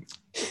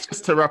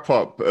Just to wrap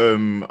up,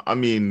 I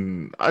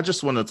mean, I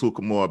just want to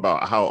talk more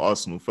about how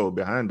Arsenal fell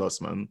behind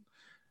us, man.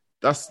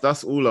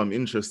 That's all I'm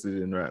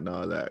interested in right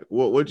now. Like,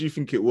 what do you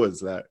think it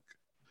was like?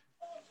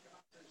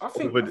 I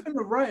think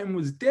the writing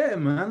was there,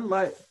 man.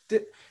 Like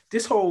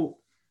this whole,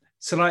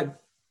 so like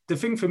the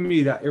thing for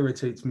me that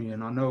irritates me,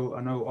 and I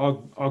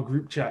know our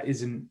group chat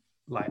isn't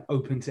like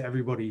open to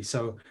everybody.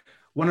 So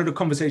one of the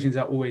conversations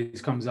that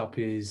always comes up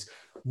is,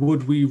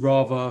 would we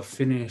rather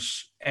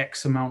finish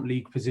X amount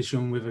league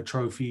position with a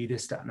trophy,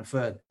 this, that, and the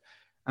third?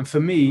 And for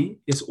me,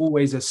 it's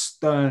always a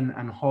stern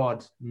and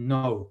hard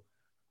no.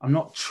 I'm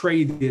not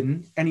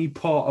trading any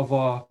part of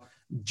our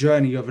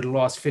journey over the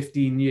last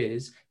 15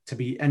 years to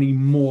be any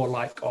more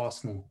like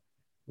Arsenal.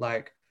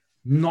 Like,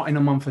 not in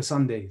a month of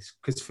Sundays.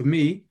 Because for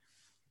me,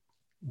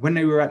 when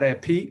they were at their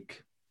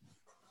peak,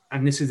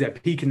 and this is their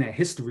peak in their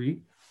history,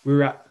 we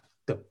were at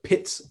the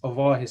pits of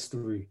our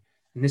history.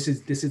 And this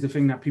is the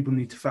thing that people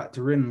need to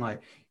factor in.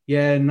 Like,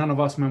 yeah, none of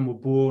us, man, were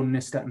born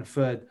this, that, and the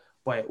third,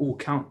 but it all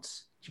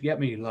counts. Do you get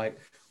me? Like,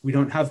 we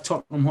don't have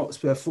Tottenham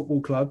Hotspur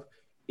Football Club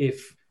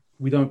if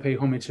we don't pay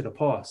homage to the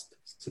past.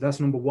 So that's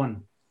number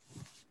one.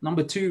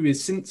 Number two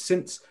is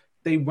since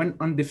they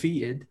went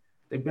undefeated,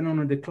 they've been on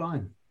a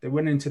decline. They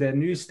went into their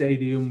new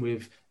stadium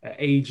with an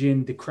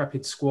aging,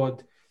 decrepit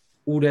squad.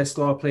 All their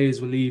star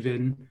players were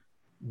leaving.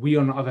 We,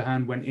 on the other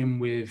hand, went in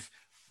with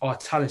our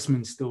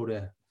talisman still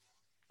there,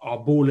 our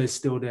ballers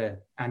still there,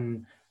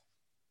 and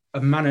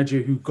a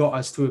manager who got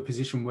us to a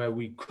position where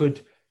we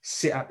could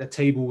sit at the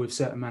table with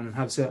certain men and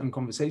have certain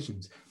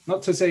conversations.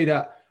 Not to say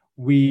that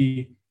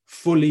we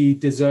fully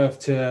deserve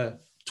to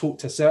talk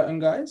to certain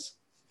guys.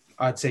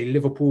 I'd say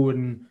Liverpool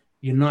and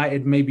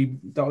United may be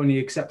the only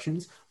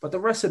exceptions, but the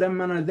rest of them,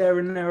 man, are there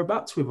and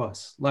thereabouts with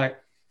us. Like,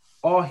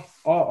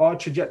 our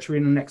trajectory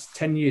in the next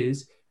 10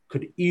 years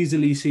could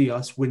easily see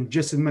us win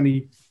just as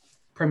many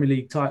Premier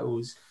League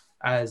titles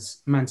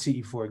as Man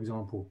City, for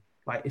example.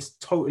 Like, it's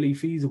totally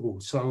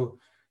feasible. So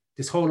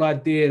this whole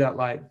idea that,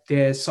 like,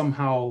 they're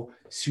somehow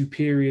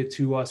superior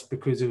to us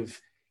because of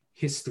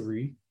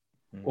history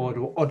or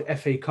the odd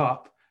FA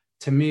Cup,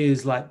 to me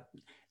is like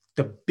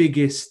the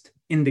biggest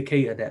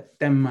indicator that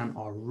them man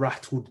are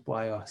rattled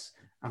by us,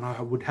 and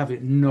I would have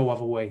it no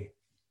other way.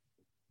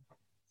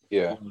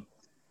 Yeah,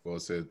 well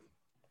said.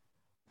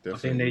 I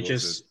think they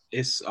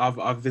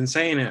I've been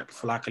saying it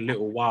for like a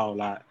little while.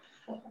 Like,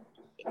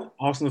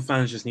 Arsenal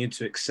fans just need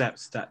to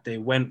accept that they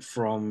went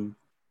from,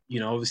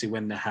 obviously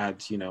when they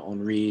had,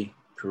 Henry,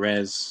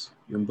 Perez,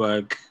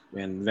 Ljungberg,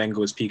 when Wenger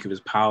was peak of his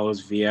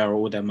powers, Vieira,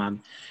 all them,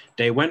 man.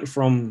 They went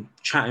from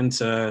chatting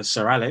to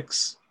Sir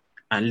Alex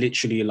and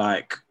literally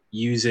like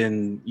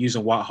using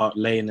White Hart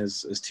Lane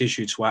as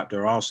tissue to wipe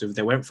their arse with.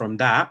 They went from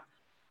that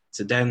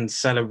to then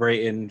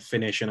celebrating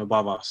finishing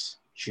above us.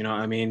 Do you know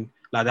what I mean?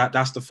 Like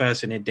that's the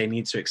first thing they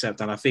need to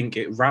accept. And I think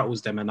it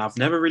rattles them. And I've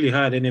never really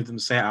heard any of them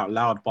say it out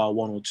loud, bar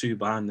one or two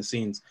behind the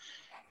scenes.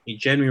 It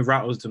genuinely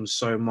rattles them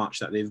so much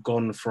that they've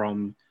gone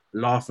from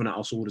laughing at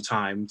us all the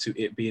time to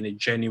it being a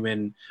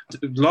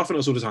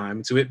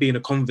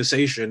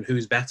conversation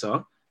who's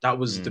better. That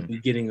was the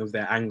beginning of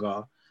their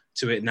anger,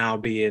 to it now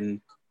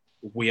being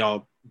we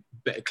are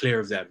better clear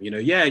of them.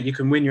 Yeah, you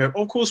can win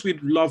of course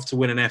we'd love to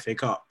win an FA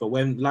Cup, but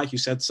when, like you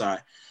said, Si,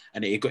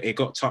 and it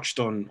got touched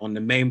on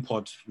the main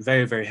pod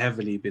very, very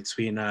heavily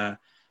between our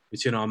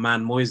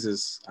man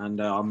Moises and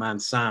our man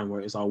Sam,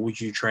 where it's like,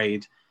 would you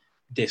trade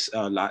this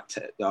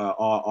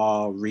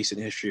our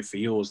recent history for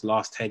yours,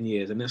 last 10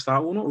 years? And it's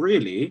like, well, not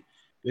really,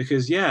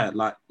 because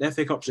like the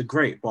FA Cups are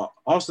great, but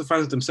Arsenal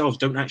fans themselves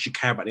don't actually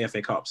care about the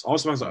FA Cups.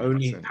 Arsenal fans are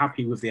only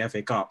happy with the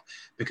FA Cup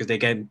because they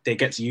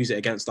get to use it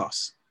against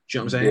us. Do you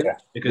know what I'm saying? Yeah,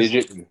 because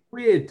it's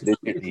weird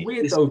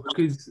though,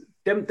 because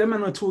them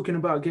men are talking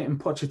about getting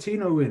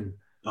Pochettino in.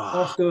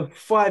 After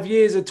 5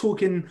 years of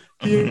talking,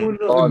 winning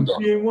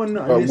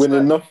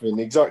nothing,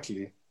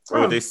 exactly.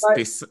 Oh, they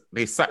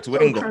sacked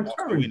Wenger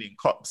after winning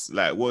cups.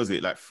 Like, what was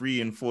it, like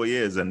 3 and 4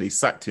 years, and they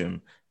sacked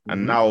him.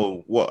 And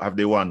now, what have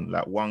they won?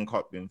 Like 1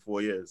 cup in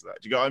 4 years.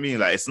 Like, do you get what I mean?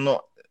 Like, it's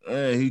not.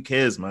 Who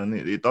cares, man?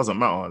 It doesn't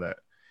matter. Like,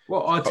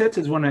 well,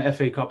 Arteta's won an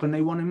FA Cup, and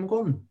they won him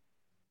gone.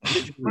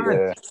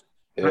 Yeah.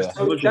 They're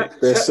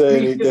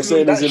saying he's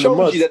in the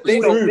mud. They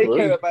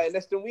care about it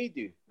less than we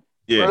do.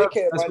 Yeah, they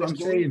care about it less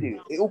than we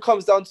do. It all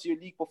comes down to your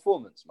league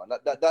performance, man.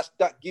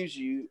 That gives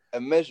you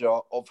a measure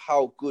of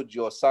how good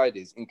your side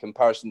is in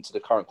comparison to the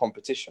current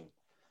competition.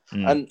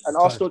 And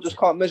Arsenal just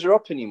can't measure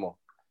up anymore,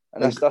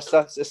 and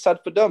that's sad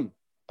for them.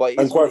 But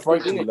quite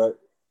frankly, like,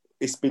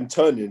 it's been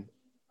turning.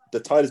 The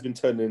tide has been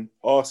turning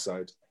our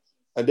side,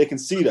 and they can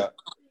see that.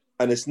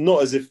 And it's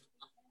not as if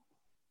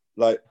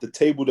like the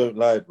table don't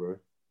lie, bro.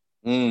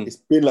 It's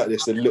been like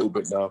this a little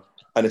bit now,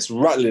 and it's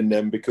rattling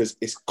them because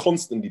it's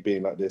constantly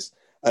being like this.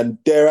 And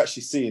they're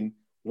actually seeing,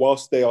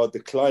 whilst they are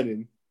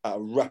declining at a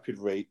rapid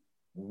rate,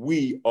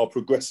 we are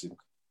progressing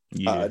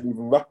at an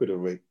even rapider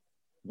rate.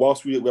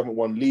 Whilst we haven't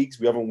won leagues,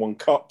 we haven't won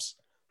cups,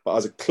 but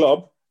as a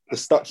club, the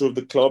stature of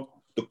the club,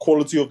 the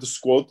quality of the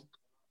squad,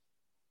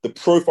 the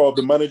profile of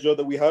the manager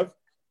that we have,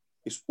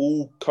 it's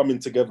all coming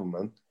together,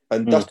 man.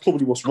 And that's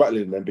probably what's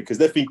rattling them, because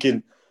they're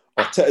thinking,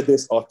 Arteta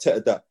this,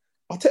 Arteta that.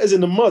 Arteta's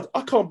in the mud.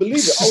 I can't believe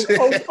it.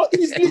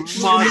 He's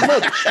literally in the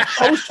mud.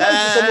 I was chatting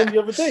to someone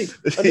the other day,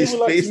 and they were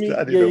like to me,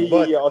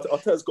 yeah,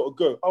 Arteta's got to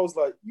go. I was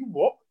like, you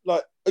what?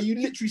 Like, are you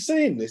literally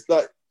saying this?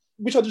 Like,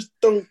 which I just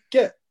don't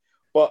get.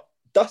 But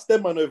that's their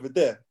man over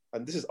there,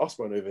 and this is us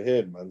man over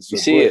here, man. So you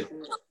see it.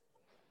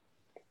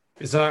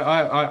 So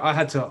I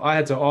had to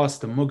ask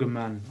the Mugger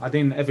man. I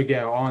didn't ever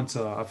get an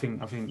answer. I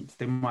think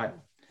they might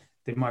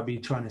be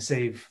trying to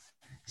save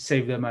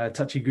them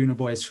touchy Gooner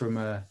boys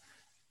from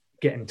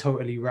getting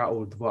totally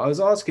rattled. But I was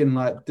asking,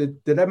 like,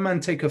 did that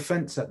man take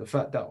offence at the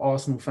fact that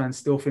Arsenal fans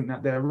still think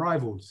that they're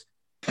rivals?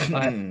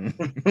 Like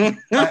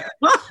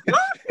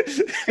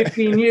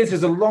 15 years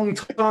is a long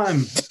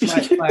time.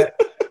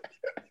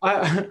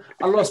 I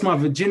lost my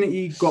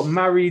virginity, got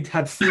married,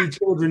 had 3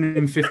 children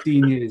in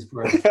 15 years,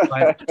 bro.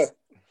 Like,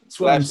 that's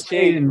what I'm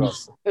saying.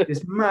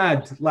 It's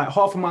mad. Like,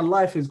 half of my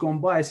life has gone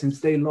by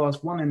since they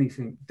last won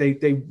anything.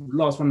 They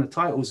last won the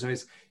title. So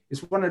it's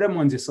one of them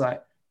ones. It's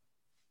like,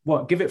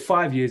 what, give it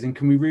 5 years and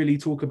can we really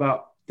talk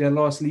about their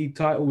last league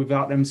title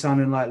without them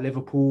sounding like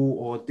Liverpool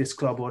or this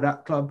club or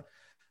that club?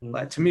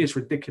 Like, to me, it's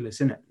ridiculous,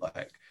 isn't it?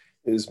 Like,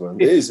 it is, man.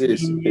 It is.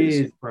 15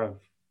 years, bro.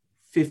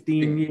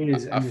 15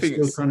 years and they're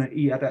still trying to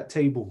eat at that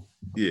table.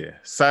 Yeah.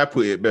 Sai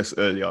put it best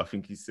earlier. I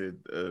think he said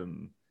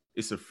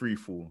it's a free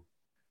fall.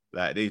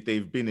 Like,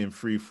 they've been in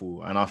free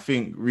fall. And I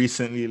think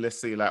recently,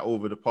 let's say like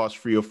over the past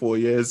 3 or 4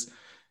 years,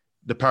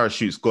 the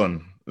parachute's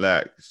gone.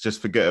 Like,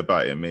 just forget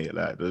about it, mate.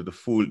 Like, the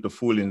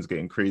falling's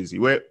getting crazy.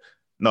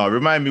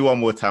 Remind me one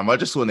more time. I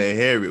just want to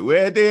hear it.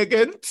 Where are they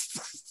again?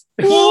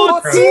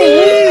 14!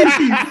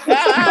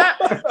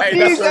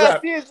 Hey,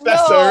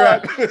 that's a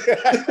wrap.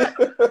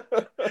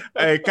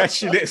 Hey,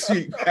 catch you next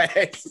week,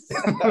 guys.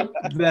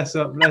 Bless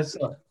up.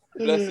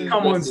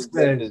 Come on,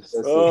 Spurs.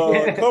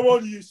 Come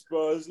on, you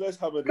Spurs. Let's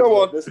hammer these.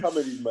 Let's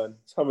hammer these, man.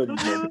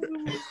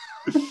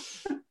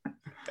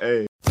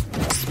 Hey.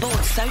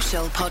 Sports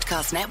Social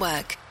Podcast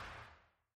Network.